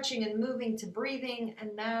stretching and moving to breathing,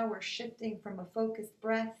 and now we're shifting from a focused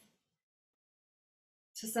breath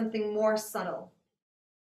to something more subtle,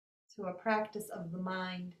 to a practice of the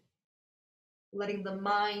mind, letting the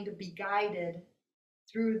mind be guided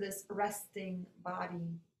through this resting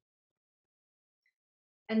body.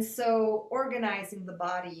 And so organizing the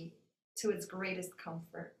body to its greatest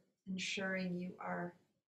comfort, ensuring you are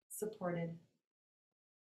supported.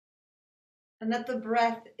 And that the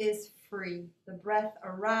breath is free. The breath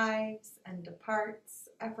arrives and departs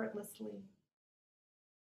effortlessly.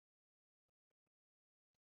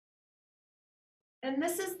 And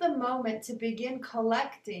this is the moment to begin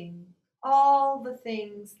collecting all the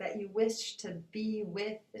things that you wish to be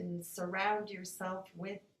with and surround yourself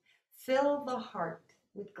with. Fill the heart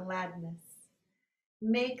with gladness.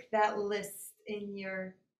 Make that list in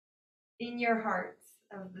your heart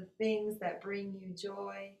of the things that bring you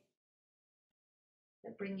joy,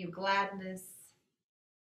 that bring you gladness.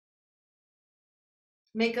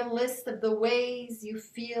 Make a list of the ways you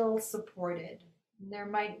feel supported. And there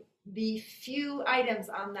might be few items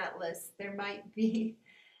on that list. There might be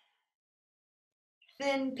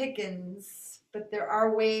thin pickings, but there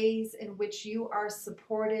are ways in which you are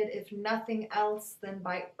supported, if nothing else, than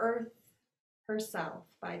by Earth herself,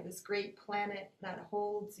 by this great planet that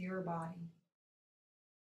holds your body.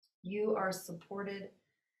 You are supported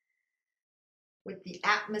with the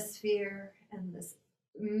atmosphere and this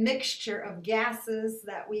mixture of gases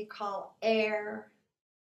that we call air,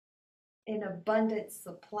 in abundant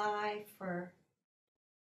supply for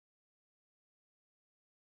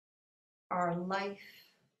our life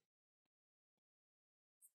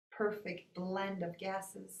perfect blend of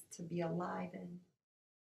gases to be alive in.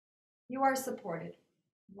 You are supported.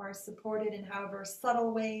 You are supported in however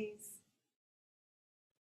subtle ways,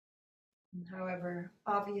 in however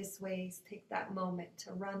obvious ways. Take that moment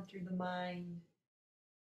to run through the mind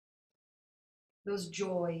those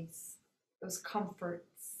joys, those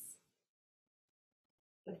comforts,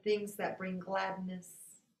 the things that bring gladness,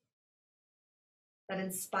 that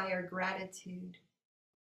inspire gratitude,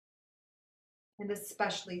 and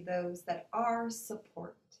especially those that are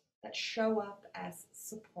support, that show up as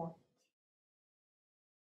support.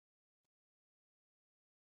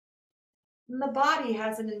 And the body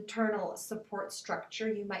has an internal support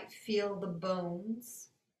structure. You might feel the bones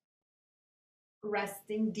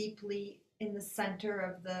resting deeply in the center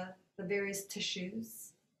of the various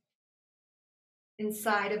tissues,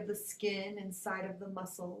 inside of the skin, inside of the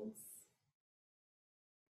muscles.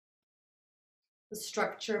 The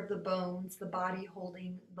structure of the bones, the body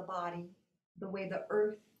holding the body, the way the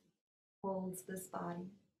earth holds this body.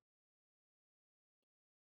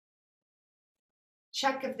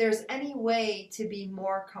 Check if there's any way to be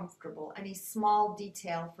more comfortable, any small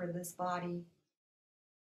detail for this body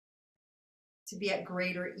to be at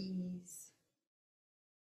greater ease.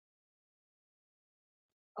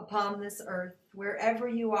 Upon this earth, wherever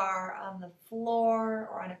you are, on the floor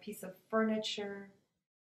or on a piece of furniture,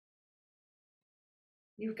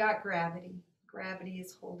 you've got gravity. Gravity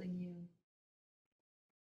is holding you.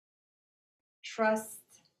 Trust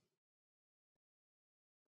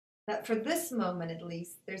that for this moment at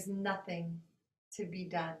least, there's nothing to be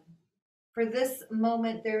done. For this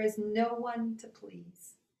moment, there is no one to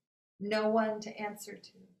please, no one to answer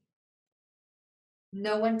to,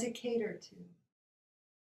 no one to cater to.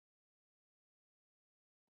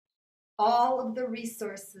 All of the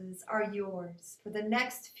resources are yours. For the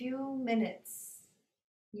next few minutes,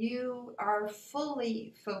 you are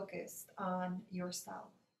fully focused on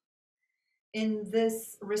yourself. In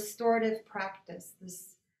this restorative practice,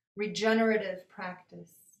 this regenerative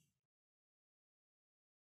practice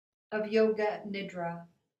of yoga nidra,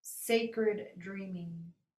 sacred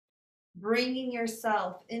dreaming, bringing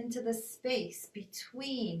yourself into the space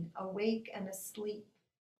between awake and asleep,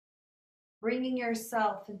 bringing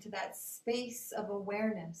yourself into that space of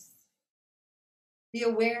awareness, the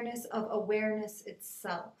awareness of awareness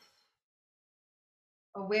itself,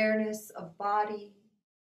 awareness of body,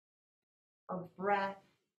 of breath,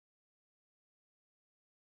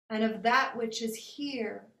 and of that which is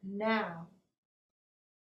here now.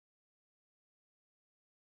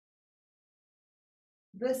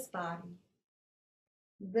 This body,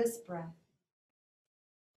 this breath,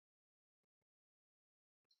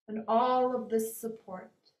 and all of this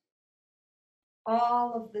support,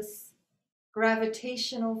 all of this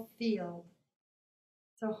gravitational field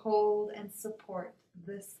to hold and support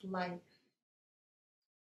this life.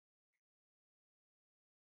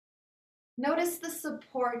 Notice the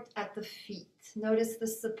support at the feet. Notice the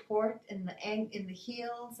support in the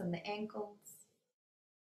heels and the ankles,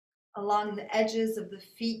 along the edges of the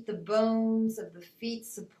feet, the bones of the feet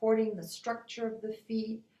supporting the structure of the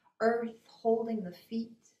feet, earth holding the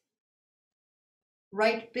feet.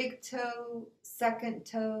 Right big toe, second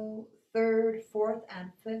toe, third, fourth, and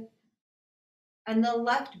fifth. And the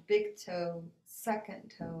left big toe,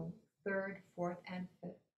 second toe, third, fourth, and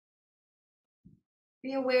fifth.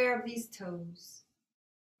 Be aware of these toes,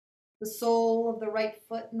 the sole of the right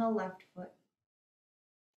foot and the left foot,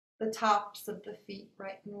 the tops of the feet,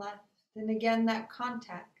 right and left, and again that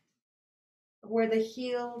contact of where the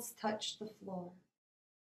heels touch the floor,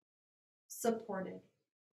 supported.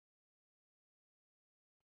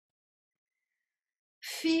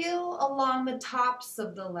 Feel along the tops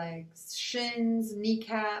of the legs, shins,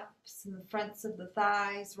 kneecaps, and the fronts of the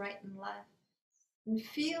thighs, right and left. And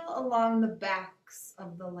feel along the backs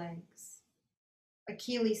of the legs,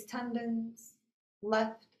 Achilles tendons,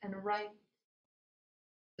 left and right,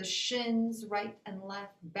 the shins, right and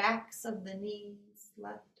left, backs of the knees,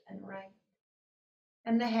 left and right,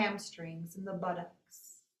 and the hamstrings and the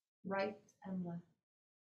buttocks, right and left.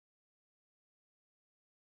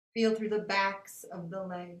 Feel through the backs of the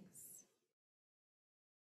legs.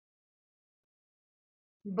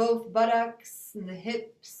 Both buttocks and the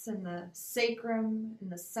hips and the sacrum in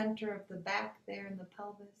the center of the back there in the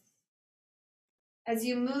pelvis. As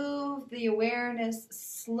you move the awareness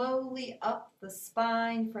slowly up the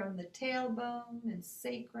spine from the tailbone and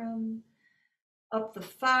sacrum, up the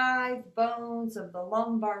 5 bones of the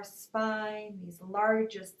lumbar spine, these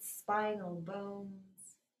largest spinal bones.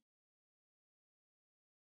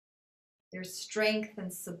 There's strength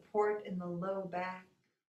and support in the low back.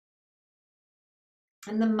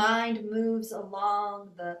 And the mind moves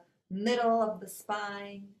along the middle of the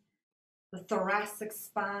spine, the thoracic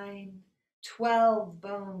spine, 12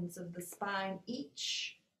 bones of the spine,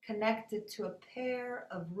 each connected to a pair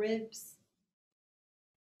of ribs.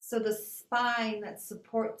 So the spine that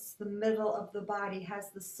supports the middle of the body has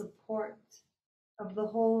the support of the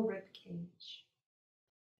whole rib cage.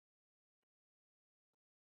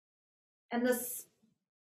 And the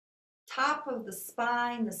top of the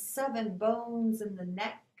spine, the 7 bones in the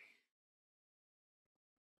neck.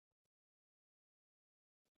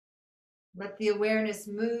 Let the awareness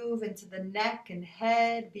move into the neck and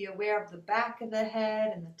head. Be aware of the back of the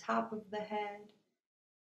head and the top of the head,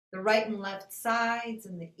 the right and left sides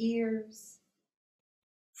and the ears,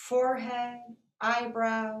 forehead,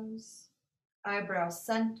 eyebrows, eyebrow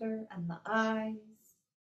center and the eyes,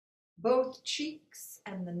 both cheeks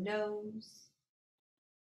and the nose,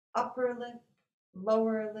 upper lip,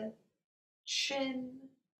 lower lip, chin,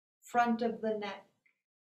 front of the neck,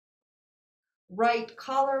 right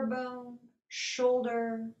collarbone,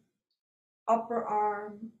 shoulder, upper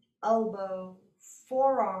arm, elbow,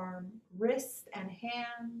 forearm, wrist and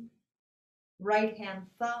hand, right hand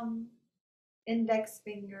thumb, index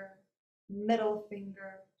finger, middle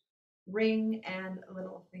finger, ring and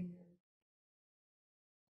little finger.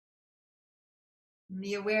 And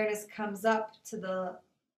the awareness comes up to the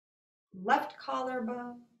left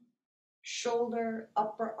collarbone, shoulder,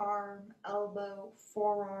 upper arm, elbow,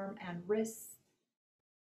 forearm and wrist,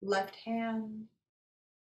 left hand,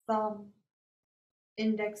 thumb,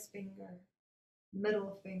 index finger,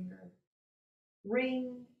 middle finger,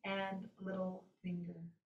 ring and little finger.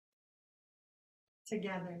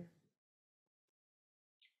 Together.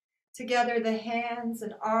 Together the hands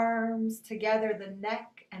and arms, together the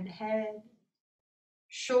neck and head,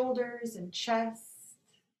 shoulders and chest,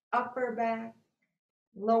 upper back,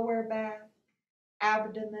 lower back,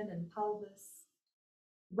 abdomen and pelvis,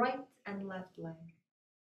 right and left leg.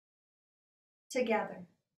 Together.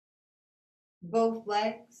 Both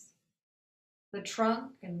legs, the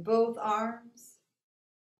trunk and both arms,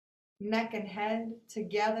 neck and head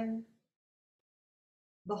together,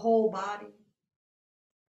 the whole body,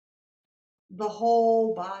 the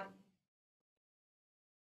whole body,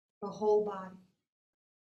 the whole body.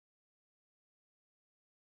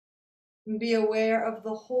 And be aware of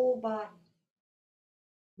the whole body,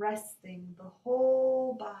 resting the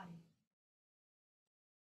whole body,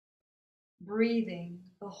 breathing,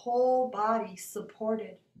 the whole body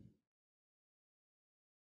supported,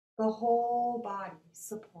 the whole body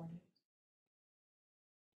supported.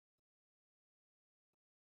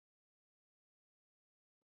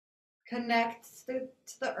 Connect to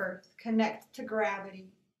the earth, connect to gravity.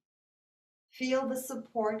 Feel the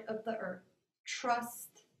support of the earth.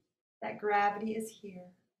 Trust that gravity is here,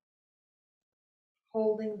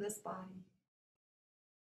 holding this body.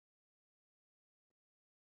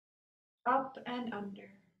 Up and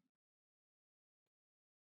under.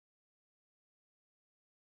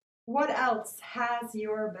 What else has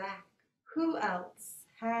your back? Who else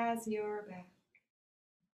has your back?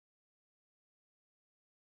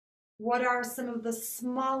 What are some of the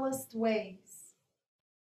smallest ways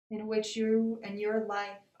in which you and your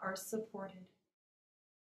life are supported?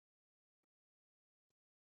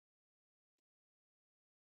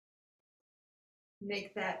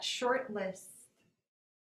 Make that short list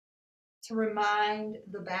to remind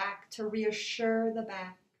the back, to reassure the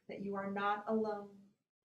back that you are not alone.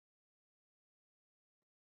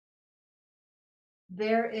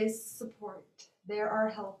 There is support. There are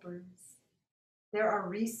helpers. There are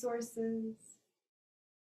resources.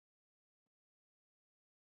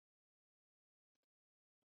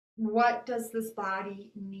 What does this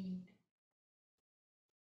body need?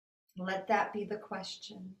 Let that be the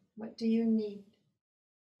question. What do you need?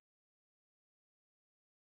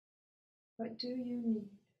 What do you need?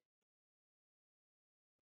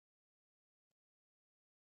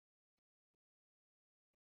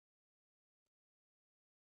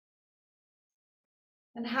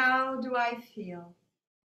 And how do I feel?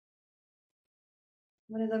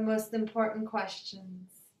 One of the most important questions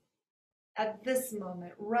at this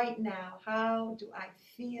moment, right now. How do I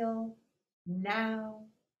feel now?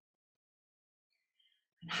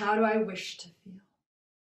 And how do I wish to feel?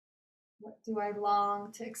 What do I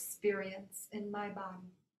long to experience in my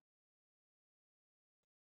body?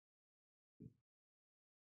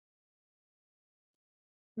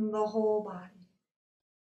 In the whole body.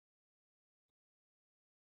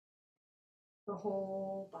 The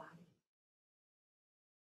whole body.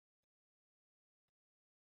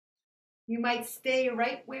 You might stay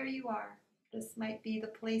right where you are. This might be the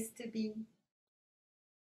place to be.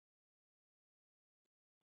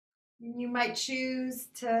 You might choose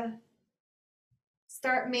to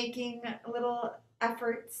start making little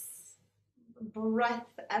efforts, breath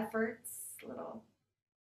efforts, little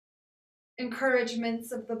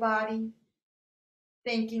encouragements of the body,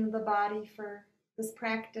 thanking the body for this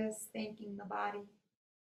practice, thanking the body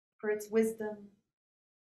for its wisdom,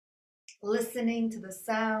 listening to the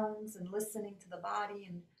sounds and listening to the body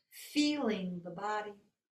and feeling the body,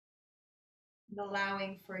 and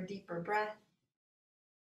allowing for a deeper breath,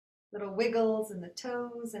 little wiggles in the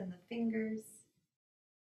toes and the fingers,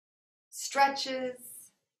 stretches,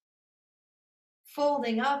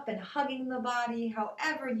 folding up and hugging the body.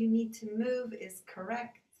 However you need to move is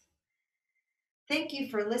correct. Thank you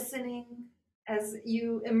for listening. As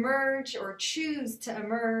you emerge or choose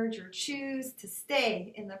to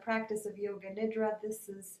stay in the practice of Yoga Nidra, this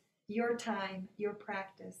is your time, your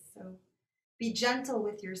practice. So be gentle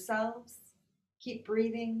with yourselves. Keep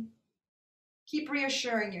breathing. Keep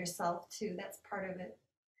reassuring yourself too. That's part of it.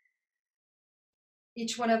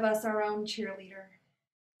 Each one of us our own cheerleader.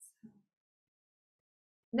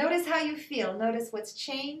 Notice how you feel. Notice what's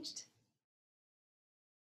changed.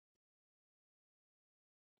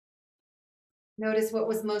 Notice what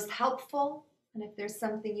was most helpful, and if there's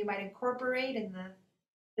something you might incorporate in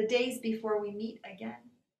the days before we meet again.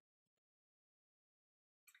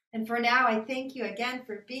 And for now, I thank you again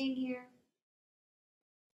for being here.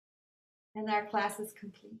 And our class is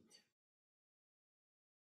complete.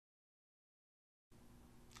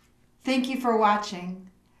 Thank you for watching.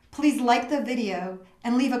 Please like the video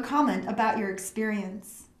and leave a comment about your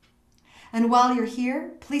experience. And while you're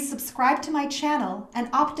here, please subscribe to my channel and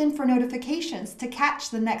opt in for notifications to catch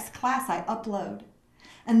the next class I upload.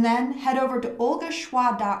 And then head over to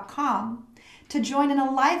olgachwa.com to join in a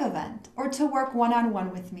live event or to work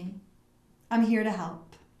one-on-one with me. I'm here to help.